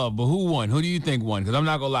all love, but who won? Who do you think won? Because I'm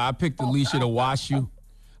not going to lie, I picked Alicia to wash you.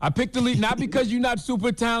 I picked Alicia, not because you're not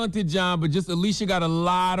super talented, John, but just Alicia got a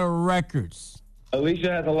lot of records.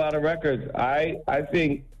 Alicia has a lot of records. I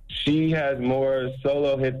think she has more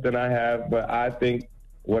solo hits than I have, but I think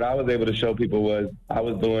what I was able to show people was I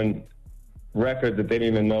was doing records that they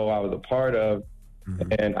didn't even know I was a part of.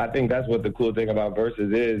 Mm-hmm. And I think that's what the cool thing about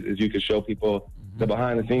Versus is you can show people the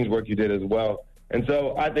behind-the-scenes work you did as well. And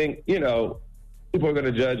so I think, people are going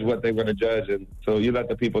to judge what they're going to judge, and so you let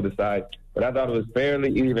the people decide. But I thought it was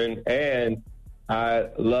fairly even, and I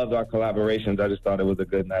loved our collaborations. I just thought it was a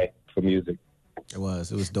good night for music. It was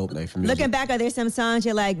dope night for music. Looking back, are there some songs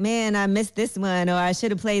you're like, man, I missed this one, or I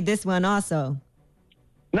should have played this one also?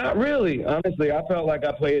 Not really. Honestly, I felt like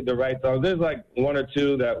I played the right songs. There's like one or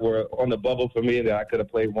two that were on the bubble for me that I could have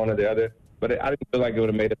played one or the other, but I didn't feel like it would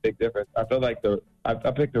have made a big difference. I felt like I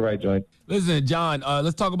picked the right joint. Listen, John,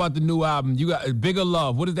 let's talk about the new album. You got Bigger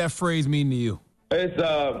Love. What does that phrase mean to you? It's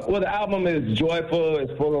the album is joyful.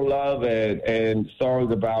 It's full of love and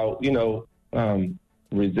songs about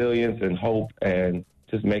resilience and hope and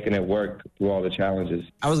just making it work through all the challenges.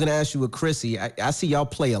 I was gonna ask you with Chrissy. I see y'all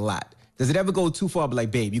play a lot. Does it ever go too far? Be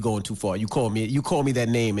like, babe, you going too far. You call me that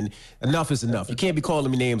name, and enough is enough. You can't be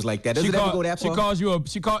calling me names like that. Does it ever go that far? She calls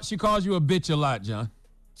you a bitch a lot, John.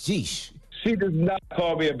 Sheesh. She does not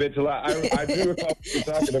call me a bitch a lot. I do recall what you're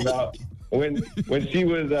talking about when she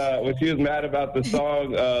was mad about the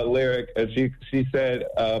song lyric, and she said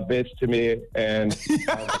bitch to me, and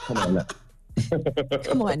I was like, come on now.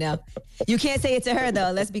 Come on now. You can't say it to her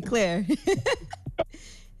though. Let's be clear.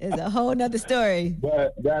 It's a whole nother story.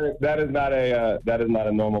 But that is not a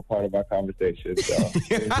normal part of our conversation. So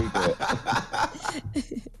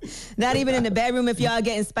not even in the bedroom if y'all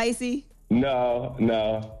getting spicy. No.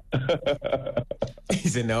 He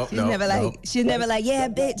said no. She's never like, yeah,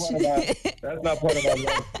 bitch. That's not part of our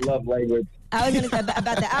love language. I was going to say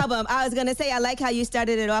about the album. I was going to say I like how you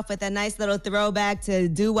started it off with a nice little throwback to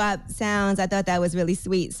doo-wop sounds. I thought that was really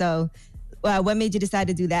sweet. So, what made you decide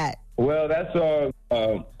to do that? Well, that song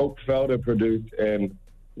Oak Felder produced, and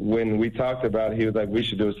when we talked about it, he was like, we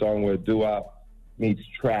should do a song where doo-wop meets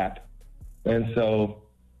trap. And so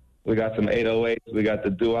we got some 808s, we got the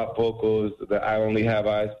doo-wop vocals, the I Only Have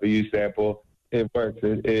Eyes For You sample. It works.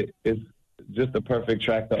 It's just the perfect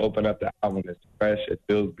track to open up the album. It's fresh, it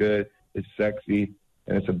feels good, it's sexy,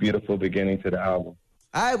 and it's a beautiful beginning to the album.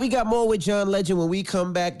 All right, we got more with John Legend. When we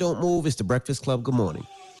come back, don't move. It's The Breakfast Club. Good morning.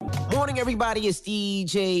 Morning, everybody. It's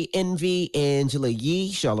DJ Envy, Angela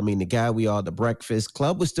Yee, Charlamagne the Guy. We are The Breakfast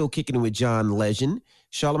Club. We're still kicking it with John Legend.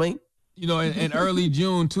 Charlamagne? In early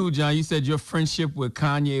June, too, John, you said your friendship with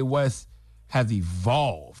Kanye West has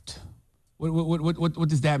evolved. What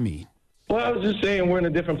does that mean? Well, I was just saying we're in a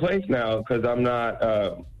different place now because I'm not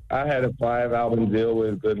I had a 5-album deal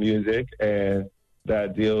with Good Music, and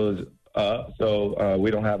that deal is up, so we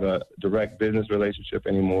don't have a direct business relationship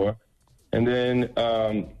anymore. And then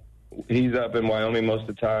he's up in Wyoming most of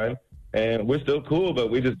the time, and we're still cool, but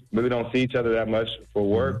we don't see each other that much for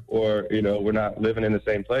work, or we're not living in the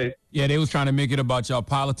same place. Yeah, they was trying to make it about y'all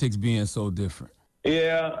politics being so different.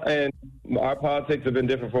 Yeah, and our politics have been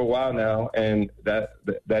different for a while now, and that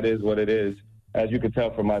is what it is. As you can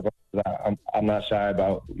tell from my voice, I'm not shy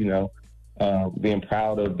about being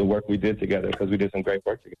proud of the work we did together because we did some great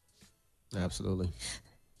work together. Absolutely.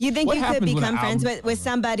 You think you could become friends with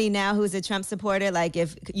somebody now who's a Trump supporter? Like,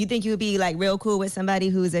 if you think you would be like real cool with somebody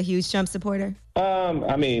who's a huge Trump supporter?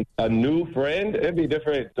 I mean, a new friend, it'd be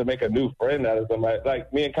different to make a new friend out of somebody.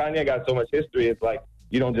 Like, me and Kanye got so much history, it's like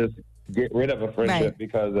you don't just get rid of a friendship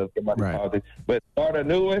because of somebody's politics. But start a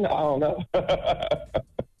new one, I don't know.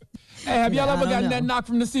 Hey, have y'all ever gotten that knock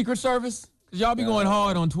from the Secret Service? Because y'all be going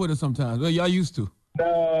hard on Twitter sometimes. Well, y'all used to.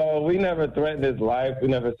 No, we never threatened his life. We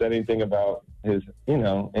never said anything about his,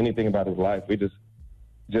 anything about his life. We just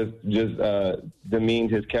demeaned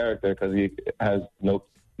his character because he has no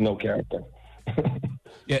character.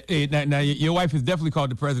 Yeah. Now, your wife has definitely called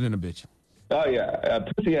the president a bitch. Oh yeah, a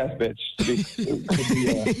pussy ass bitch.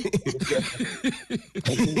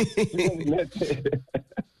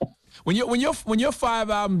 When your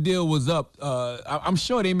 5-album deal was up, I'm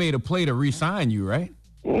sure they made a play to re-sign you, right?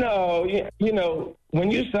 No,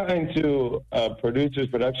 when you sign to a producer's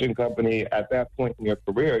production company at that point in your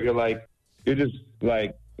career, you're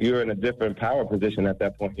in a different power position at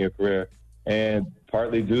that point in your career. And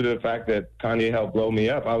partly due to the fact that Kanye helped blow me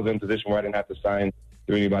up, I was in a position where I didn't have to sign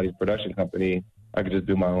through anybody's production company. I could just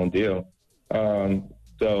do my own deal.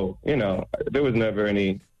 So, there was never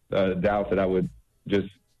any doubt that I would just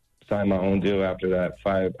sign my own deal after that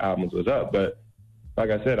 5 albums was up. But like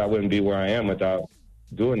I said, I wouldn't be where I am without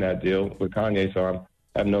doing that deal with Kanye, so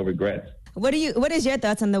I have no regrets. What is your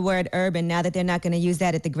thoughts on the word urban now that they're not going to use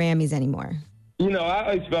that at the Grammys anymore? You know, I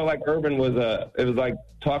always felt like urban was it was like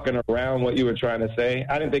talking around what you were trying to say.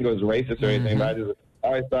 I didn't think it was racist or anything, but I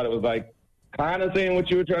always thought it was like kind of saying what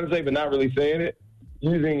you were trying to say, but not really saying it.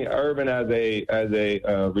 Using urban as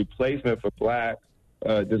a replacement for black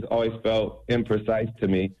just always felt imprecise to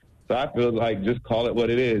me. So I feel like just call it what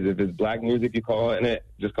it is. If it's black music, you call it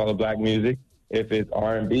just call it black music. If it's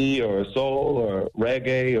R&B or soul or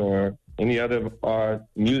reggae or any other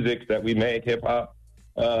music that we make, hip hop,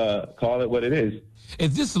 call it what it is.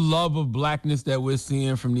 Is this love of blackness that we're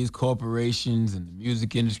seeing from these corporations and the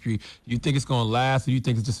music industry, do you think it's going to last, or do you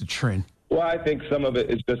think it's just a trend? Well, I think some of it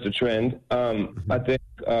is just a trend. I think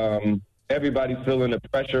everybody's feeling the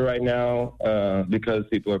pressure right now because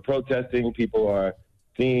people are protesting. People are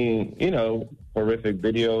seeing, horrific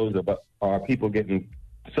videos of people getting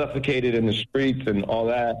suffocated in the streets and all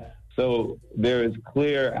that. So there is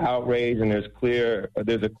clear outrage, and there's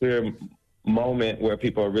a clear moment where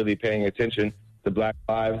people are really paying attention to Black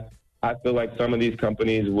lives. I feel like some of these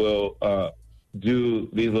companies will do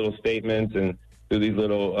these little statements and do these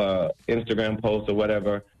little Instagram posts or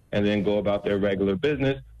whatever, and then go about their regular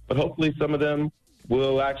business. But hopefully some of them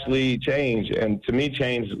will actually change. And to me,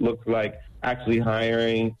 change looks like actually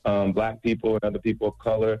hiring black people and other people of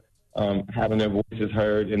color, having their voices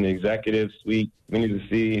heard in the executive suite. We need to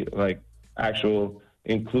see like actual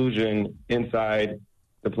inclusion inside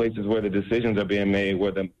the places where the decisions are being made,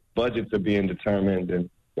 where the budgets are being determined and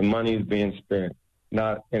the money is being spent,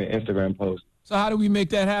 not in an Instagram post. So how do we make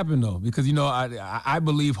that happen, though? Because, I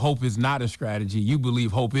believe hope is not a strategy. You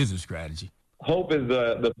believe hope is a strategy. Hope is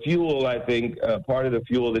the fuel, I think, part of the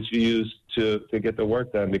fuel that you use to get the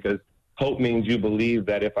work done, because hope means you believe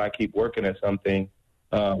that if I keep working at something,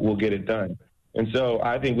 we'll get it done. And so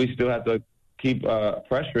I think we still have to keep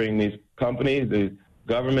pressuring these companies, the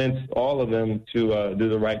governments, all of them to do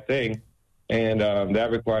the right thing. And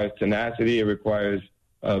that requires tenacity. It requires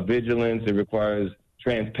vigilance. It requires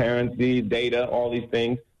transparency, data, all these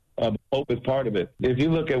things. Hope is part of it. If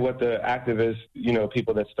you look at what the activists,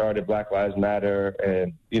 people that started Black Lives Matter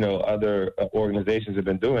and, other organizations have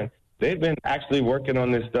been doing, they've been actually working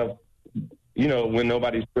on this stuff, when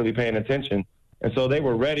nobody's really paying attention. And so they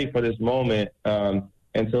were ready for this moment.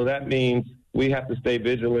 And so that means we have to stay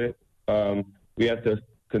vigilant. We have to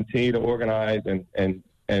continue to organize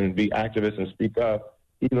and be activists and speak up,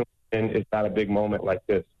 even when it's not a big moment like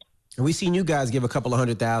this. And we seen you guys give a couple of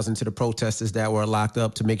 $100,000 to the protesters that were locked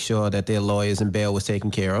up to make sure that their lawyers and bail was taken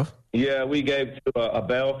care of. Yeah, we gave to a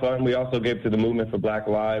bail fund. We also gave to the Movement for Black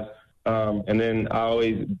Lives. And then I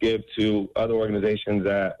always give to other organizations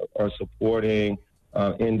that are supporting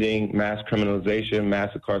ending mass criminalization,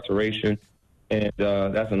 mass incarceration. And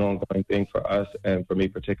that's an ongoing thing for us and for me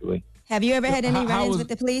particularly. Have you ever had any run-ins with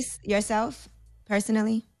the police yourself,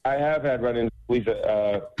 personally? I have had run-ins with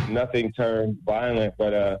police. Nothing turned violent,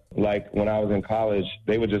 but like when I was in college,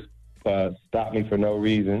 they would just stop me for no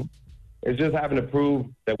reason. It's just having to prove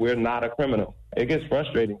that we're not a criminal. It gets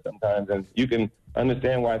frustrating sometimes, and you can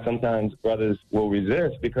understand why sometimes brothers will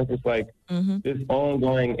resist, because it's like this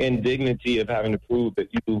ongoing indignity of having to prove that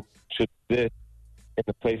you should exist in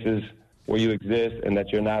the places where you exist and that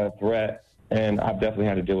you're not a threat. And I've definitely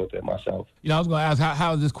had to deal with it myself. I was going to ask,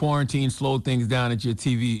 how has this quarantine slowed things down at your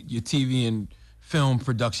TV and film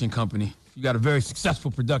production company? You got a very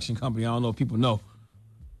successful production company. I don't know if people know.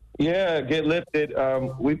 Yeah, Get Lifted.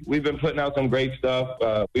 We've been putting out some great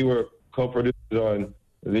stuff. We were co-producers on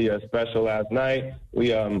the special last night.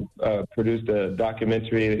 We produced a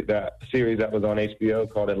documentary, that series that was on HBO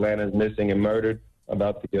called Atlanta's Missing and Murdered,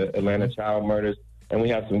 about the Atlanta child murders. And we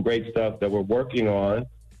have some great stuff that we're working on.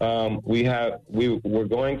 We're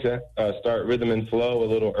going to start Rhythm and Flow a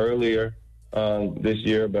little earlier this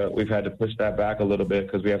year, but we've had to push that back a little bit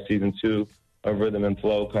because we have season 2 of Rhythm and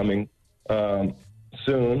Flow coming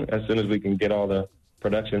soon as we can get all the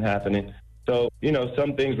production happening. So,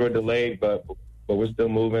 some things were delayed, but we're still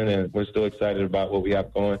moving and we're still excited about what we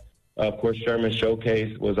have going. Of course, Sherman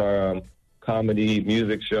Showcase was our comedy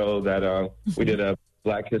music show that we did a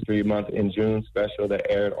Black History Month in June special that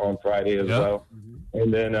aired on Friday as well.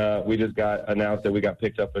 And then we just got announced that we got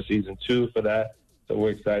picked up for season 2 for that. So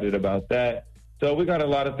we're excited about that. So we got a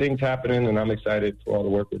lot of things happening, and I'm excited for all the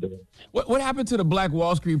work we're doing. What happened to the Black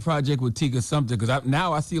Wall Street project with Tika Sumpter? Because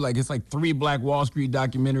now I see it's like 3 Black Wall Street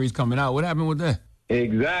documentaries coming out. What happened with that?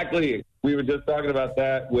 Exactly. We were just talking about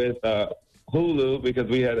that with Hulu, because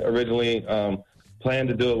we had originally planned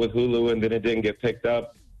to do it with Hulu, and then it didn't get picked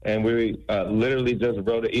up. And we literally just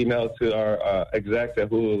wrote an email to our execs at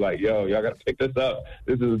Hulu, like, yo, y'all got to pick this up.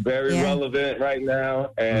 This is very relevant right now,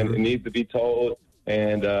 and it needs to be told.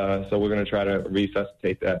 And so we're going to try to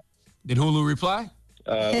resuscitate that. Did Hulu reply?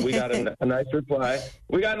 We got a nice reply.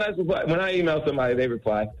 When I email somebody, they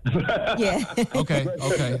reply. Yeah. Okay.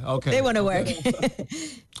 They want to work.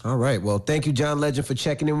 All right. Well, thank you, John Legend, for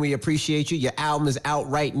checking in. We appreciate you. Your album is out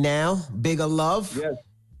right now. Bigger Love. Yes.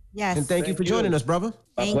 Yes. And thank you for joining us, brother.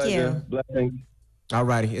 Thank you. Blessings. All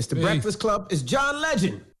righty. It's the Breakfast Club. It's John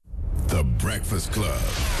Legend. The Breakfast Club.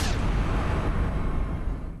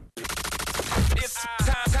 It's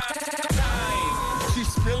time. She's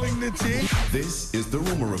spilling the tea. This is the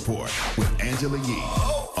Rumor Report with Angela Yee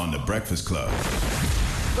on The Breakfast Club.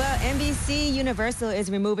 Well, NBC Universal is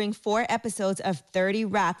removing 4 episodes of 30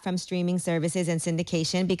 Rock from streaming services and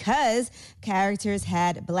syndication because characters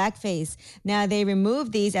had blackface. Now, they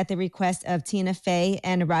removed these at the request of Tina Fey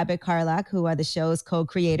and Robert Carlock, who are the show's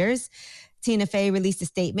co-creators. Tina Fey released a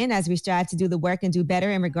statement: as we strive to do the work and do better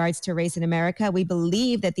in regards to race in America, we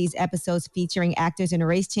believe that these episodes featuring actors in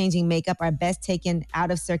race-changing makeup are best taken out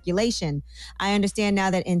of circulation. I understand now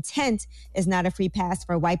that intent is not a free pass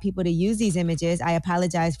for white people to use these images. I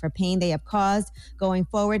apologize for pain they have caused. Going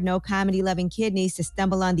forward, no comedy-loving kid needs to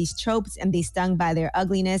stumble on these tropes and be stung by their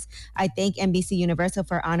ugliness. I thank NBC Universal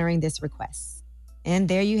for honoring this request. And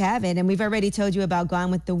there you have it. And we've already told you about Gone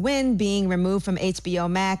with the Wind being removed from HBO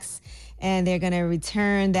Max. And they're going to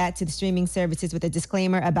return that to the streaming services with a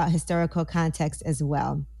disclaimer about historical context as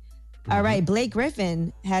well. All right, Blake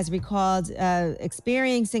Griffin has recalled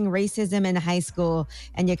experiencing racism in high school.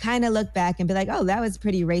 And you kind of look back and be like, oh, that was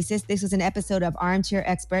pretty racist. This was an episode of Armchair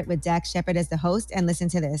Expert with Dax Shepard as the host. And listen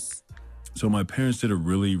to this. So my parents did a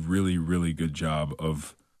really, really, really good job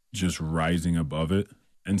of just rising above it.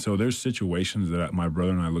 And so there's situations that my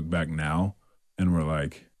brother and I look back now and we're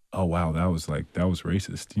like, oh, wow, that was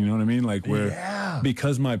racist. You know what I mean? Like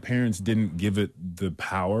because my parents didn't give it the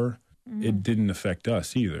power, it didn't affect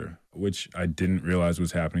us either, which I didn't realize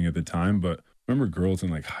was happening at the time. But remember girls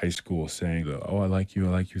in like high school saying, oh, I like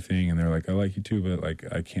you thing. And they're like, I like you too, but like,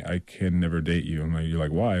 I can never date you. And like, you're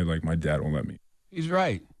like, why? Like my dad won't let me. He's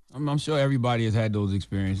right. I'm sure everybody has had those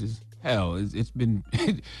experiences. Hell, it's been,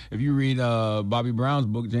 if you read Bobby Brown's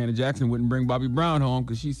book, Janet Jackson wouldn't bring Bobby Brown home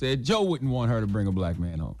because she said Joe wouldn't want her to bring a black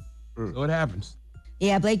man home. So it happens.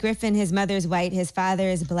 Yeah, Blake Griffin, his mother's white, his father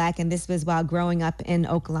is black, and this was while growing up in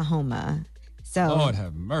Oklahoma. So, Lord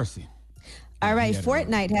have mercy. All right,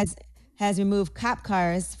 Fortnite has removed cop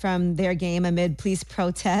cars from their game amid police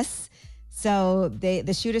protests. So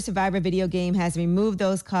the Shooter Survivor video game has removed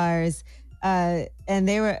those cars, and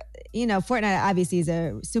they were... You know, Fortnite obviously is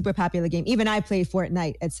a super popular game. Even I played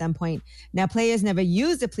Fortnite at some point. Now, players never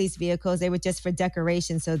use the police vehicles. They were just for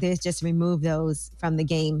decoration. So they just removed those from the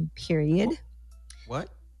game, period. What?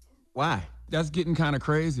 Why? That's getting kind of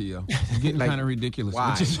crazy, yo. It's getting Like, kind of ridiculous.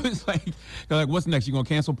 why? It's like, they're like, what's next? You going to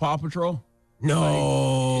cancel Paw Patrol?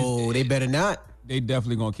 No, they better not. They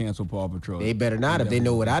definitely going to cancel Paw Patrol. They better not. If they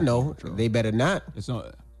know what I know, they better not. It's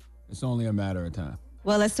only a matter of time.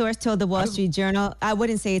 Well, a source told the Wall Street Journal, I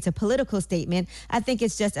wouldn't say it's a political statement. I think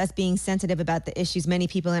it's just us being sensitive about the issues many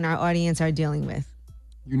people in our audience are dealing with.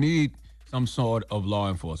 You need some sort of law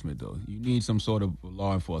enforcement, though. You need some sort of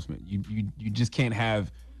law enforcement. You just can't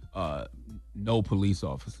have no police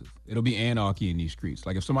officers. It'll be anarchy in these streets.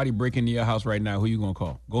 Like if somebody break into your house right now, who you gonna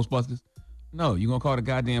call? Ghostbusters? No, you're gonna call the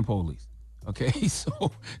goddamn police. Okay, so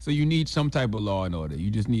you need some type of law and order. You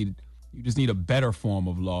just need a better form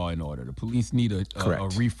of law and order. The police need a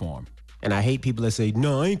reform. And I hate people that say,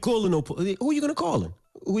 no, I ain't calling no police. Who are you going to call him?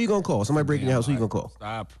 Who are you going to call? Somebody breaking your house, who you going to call?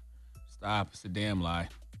 Stop. It's a damn lie.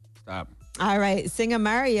 Stop. All right. Singer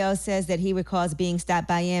Mario says that he recalls being stopped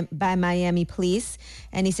by Miami police.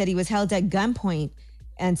 And he said he was held at gunpoint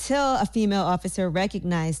until a female officer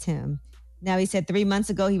recognized him. Now, he said 3 months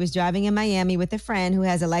ago, he was driving in Miami with a friend who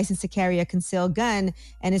has a license to carry a concealed gun,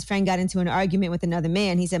 and his friend got into an argument with another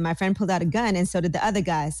man. He said, my friend pulled out a gun, and so did the other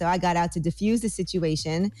guy. So I got out to defuse the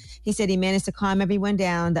situation. He said he managed to calm everyone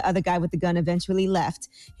down. The other guy with the gun eventually left.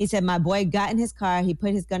 He said, my boy got in his car. He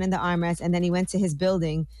put his gun in the armrest, and then he went to his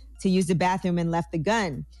building to use the bathroom and left the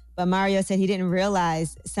gun. But Mario said he didn't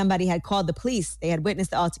realize somebody had called the police. They had witnessed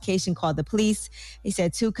the altercation, called the police. He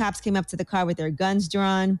said 2 cops came up to the car with their guns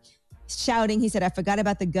drawn, shouting. He said, I forgot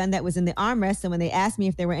about the gun that was in the armrest. And when they asked me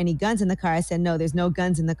if there were any guns in the car, I said, no, there's no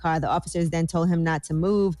guns in the car. The officers then told him not to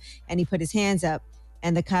move, and he put his hands up.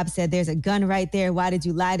 And the cop said, there's a gun right there. Why did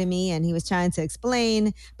you lie to me? And he was trying to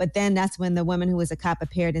explain. But then that's when the woman who was a cop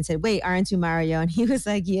appeared and said, wait, aren't you Mario? And he was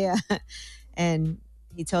like, yeah. And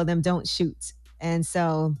he told them, don't shoot. And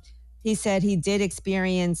so He said he did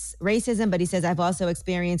experience racism, but he says, I've also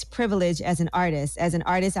experienced privilege as an artist. As an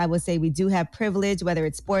artist, I would say we do have privilege, whether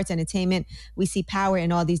it's sports, entertainment. We see power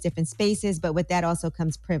in all these different spaces, but with that also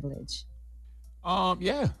comes privilege.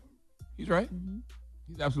 Yeah, he's right.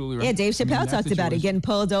 He's absolutely right. Yeah, Dave Chappelle talked about it, situation. getting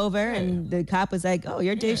pulled over, and the cop was like, oh,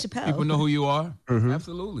 you're Dave Chappelle. People know who you are.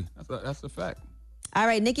 Absolutely. That's a fact. All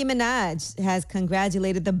right, Nicki Minaj has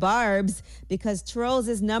congratulated the Barbs because Trolls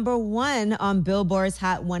is #1 on Billboard's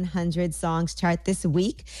Hot 100 Songs chart this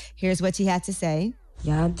week. Here's what she had to say.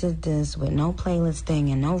 Y'all did this with no playlist thing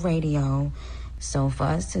and no radio. So for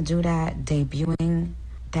us to do that, debuting,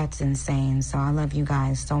 that's insane. So I love you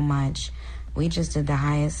guys so much. We just did the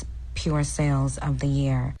highest pure sales of the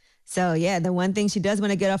year. So, yeah, the one thing she does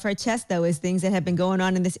want to get off her chest, though, is things that have been going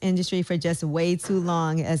on in this industry for just way too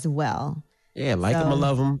long as well. Yeah, like them or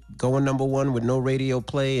love them, going #1 with no radio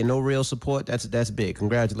play and no real support, that's big.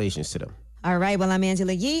 Congratulations to them. All right, well, I'm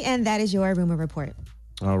Angela Yee, and that is your Rumor Report.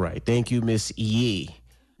 All right, thank you, Miss Yee.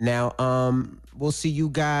 Now, we'll see you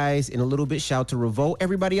guys in a little bit. Shout to Revolt.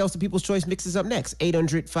 Everybody else, the People's Choice Mix is up next.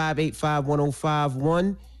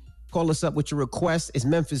 800-585-1051. Call us up with your request. It's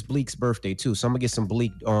Memphis Bleek's birthday, too, so I'm going to get some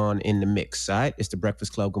Bleek on in the mix, all right? It's The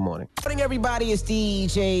Breakfast Club. Good morning. Good morning, everybody. It's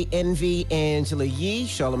DJ Envy, Angela Yee,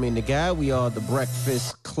 Charlamagne the Guy. We are The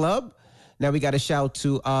Breakfast Club. Now we got a shout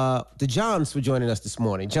to the Johns for joining us this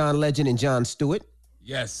morning. John Legend and John Stewart.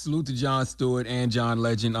 Yes, salute to John Stewart and John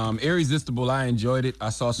Legend. Irresistible, I enjoyed it.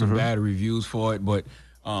 I saw some bad reviews for it, but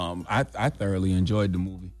I thoroughly enjoyed the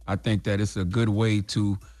movie. I think that it's a good way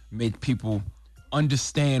to make people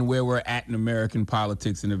understand where we're at in American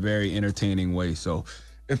politics in a very entertaining way. So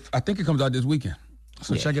I think it comes out this weekend.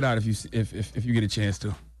 So check it out if you get a chance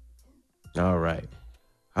to. All right.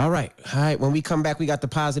 When we come back, we got the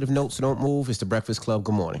positive notes, so don't move. It's The Breakfast Club.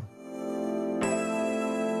 Good morning.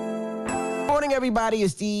 Good morning, everybody.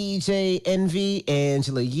 It's DJ Envy,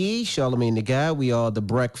 Angela Yee, Charlamagne the Guy. We are The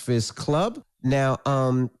Breakfast Club. Now,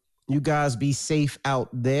 you guys be safe out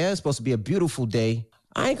there. It's supposed to be a beautiful day.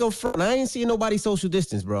 I ain't gonna front. I ain't seeing nobody social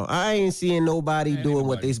distance, bro. I ain't seeing nobody doing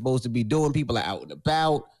what they supposed to be doing. People are out and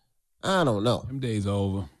about. I don't know. Them days are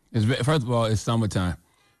over. First of all, it's summertime.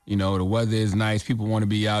 You know, the weather is nice. People want to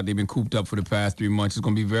be out. They've been cooped up for the past 3 months. It's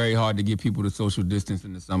going to be very hard to get people to social distance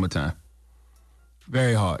in the summertime.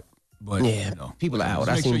 Very hard. But, people are out.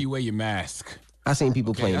 Make sure you wear your mask. I seen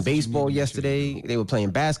people playing baseball yesterday. They were playing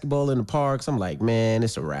basketball in the parks. I'm like, man,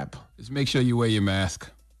 it's a wrap. Just make sure you wear your mask.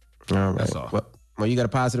 All right. That's all. Well, you got a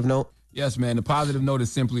positive note? Yes, man. The positive note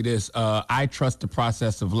is simply this. I trust the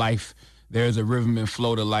process of life. There's a rhythm and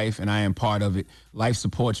flow to life, and I am part of it. Life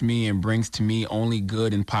supports me and brings to me only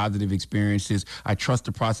good and positive experiences. I trust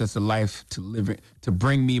the process of life to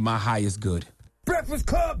bring me my highest good. Breakfast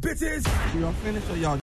Club, bitches! Y'all finished or y'all